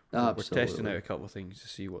 We're testing out a couple of things to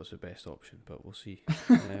see what's the best option, but we'll see.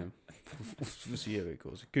 We'll see how it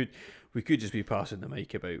goes. We could just be passing the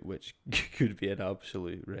mic about, which could be an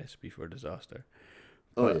absolute recipe for disaster.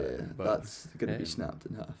 But that's going to be snapped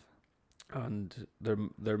in half. And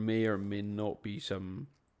there may or may not be some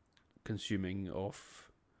consuming of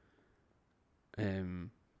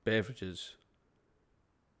beverages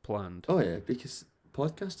planned. Oh yeah, because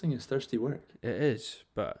podcasting is thirsty work. It is,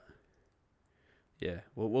 but yeah,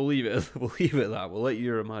 we'll leave it. We'll leave it at that. We'll let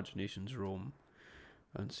your imaginations roam,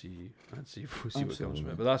 and see what comes from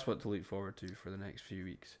it. But that's what to look forward to for the next few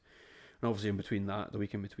weeks. And obviously, in between that, the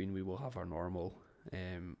week in between, we will have our normal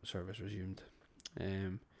service resumed.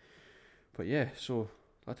 But yeah, so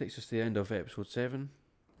that takes us to the end of episode 7,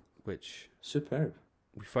 which superb.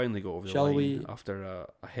 We finally got over the line after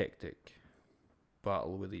a hectic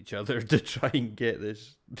battle with each other to try and get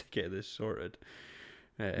this sorted.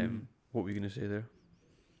 What were you going to say there?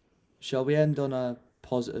 Shall we end on a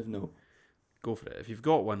positive note? Go for it. If you've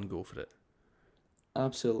got one, go for it.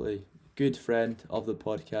 Absolutely. Good friend of the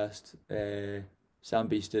podcast, Sam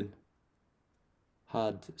Beeston,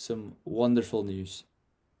 had some wonderful news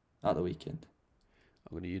at the weekend.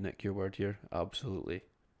 I'm going to nick your word here. Absolutely.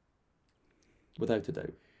 Without a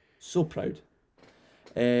doubt. So proud.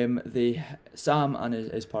 Sam and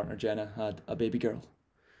his partner Jenna had a baby girl.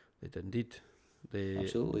 They did indeed.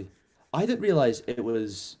 Absolutely. I didn't realise it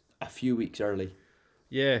was a few weeks early.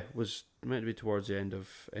 Yeah, it was meant to be towards the end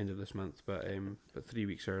of this month, but 3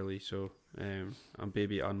 weeks early. So and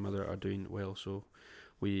baby and mother are doing well. So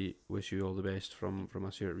we wish you all the best from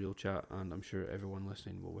us here at Real Chat, and I'm sure everyone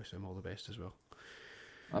listening will wish them all the best as well.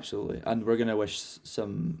 Absolutely, and we're gonna wish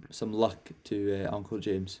some luck to Uncle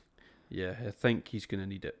James. Yeah, I think he's gonna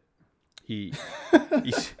need it. He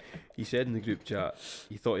said in the group chat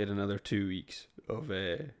he thought he had another 2 weeks of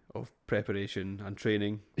preparation and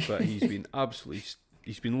training, but he's been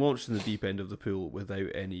he's been launched in the deep end of the pool without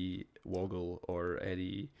any woggle or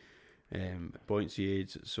any buoyancy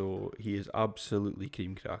aids, so he is absolutely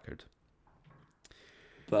cream crackered.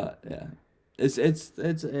 But yeah, it's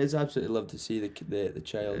absolutely love to see the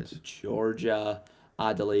child. Georgia,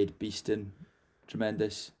 Adelaide, Beeston,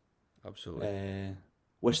 tremendous. Absolutely.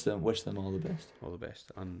 Wish them all the best. All the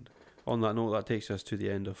best. And on that note, that takes us to the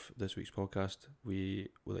end of this week's podcast. We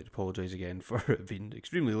would like to apologise again for it being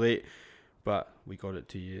extremely late, but we got it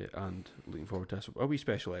to you, and looking forward to a wee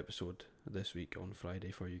special episode this week on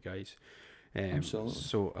Friday for you guys. Absolutely.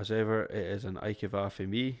 So, as ever, it is an Aikava from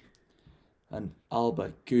me. And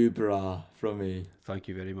Alba Gubra from me. Thank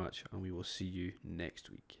you very much, and we will see you next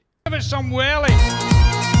week. Give it some welly.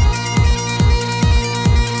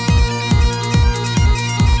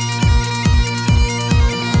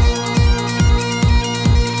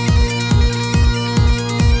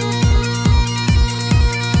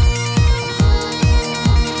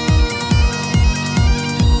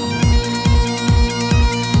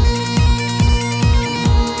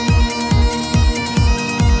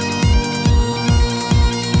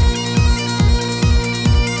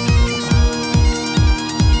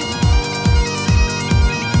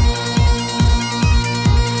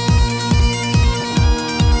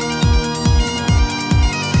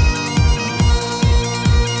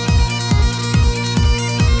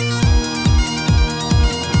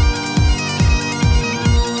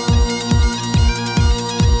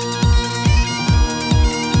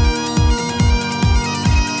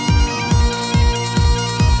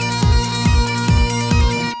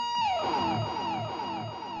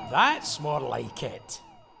 That's more like it.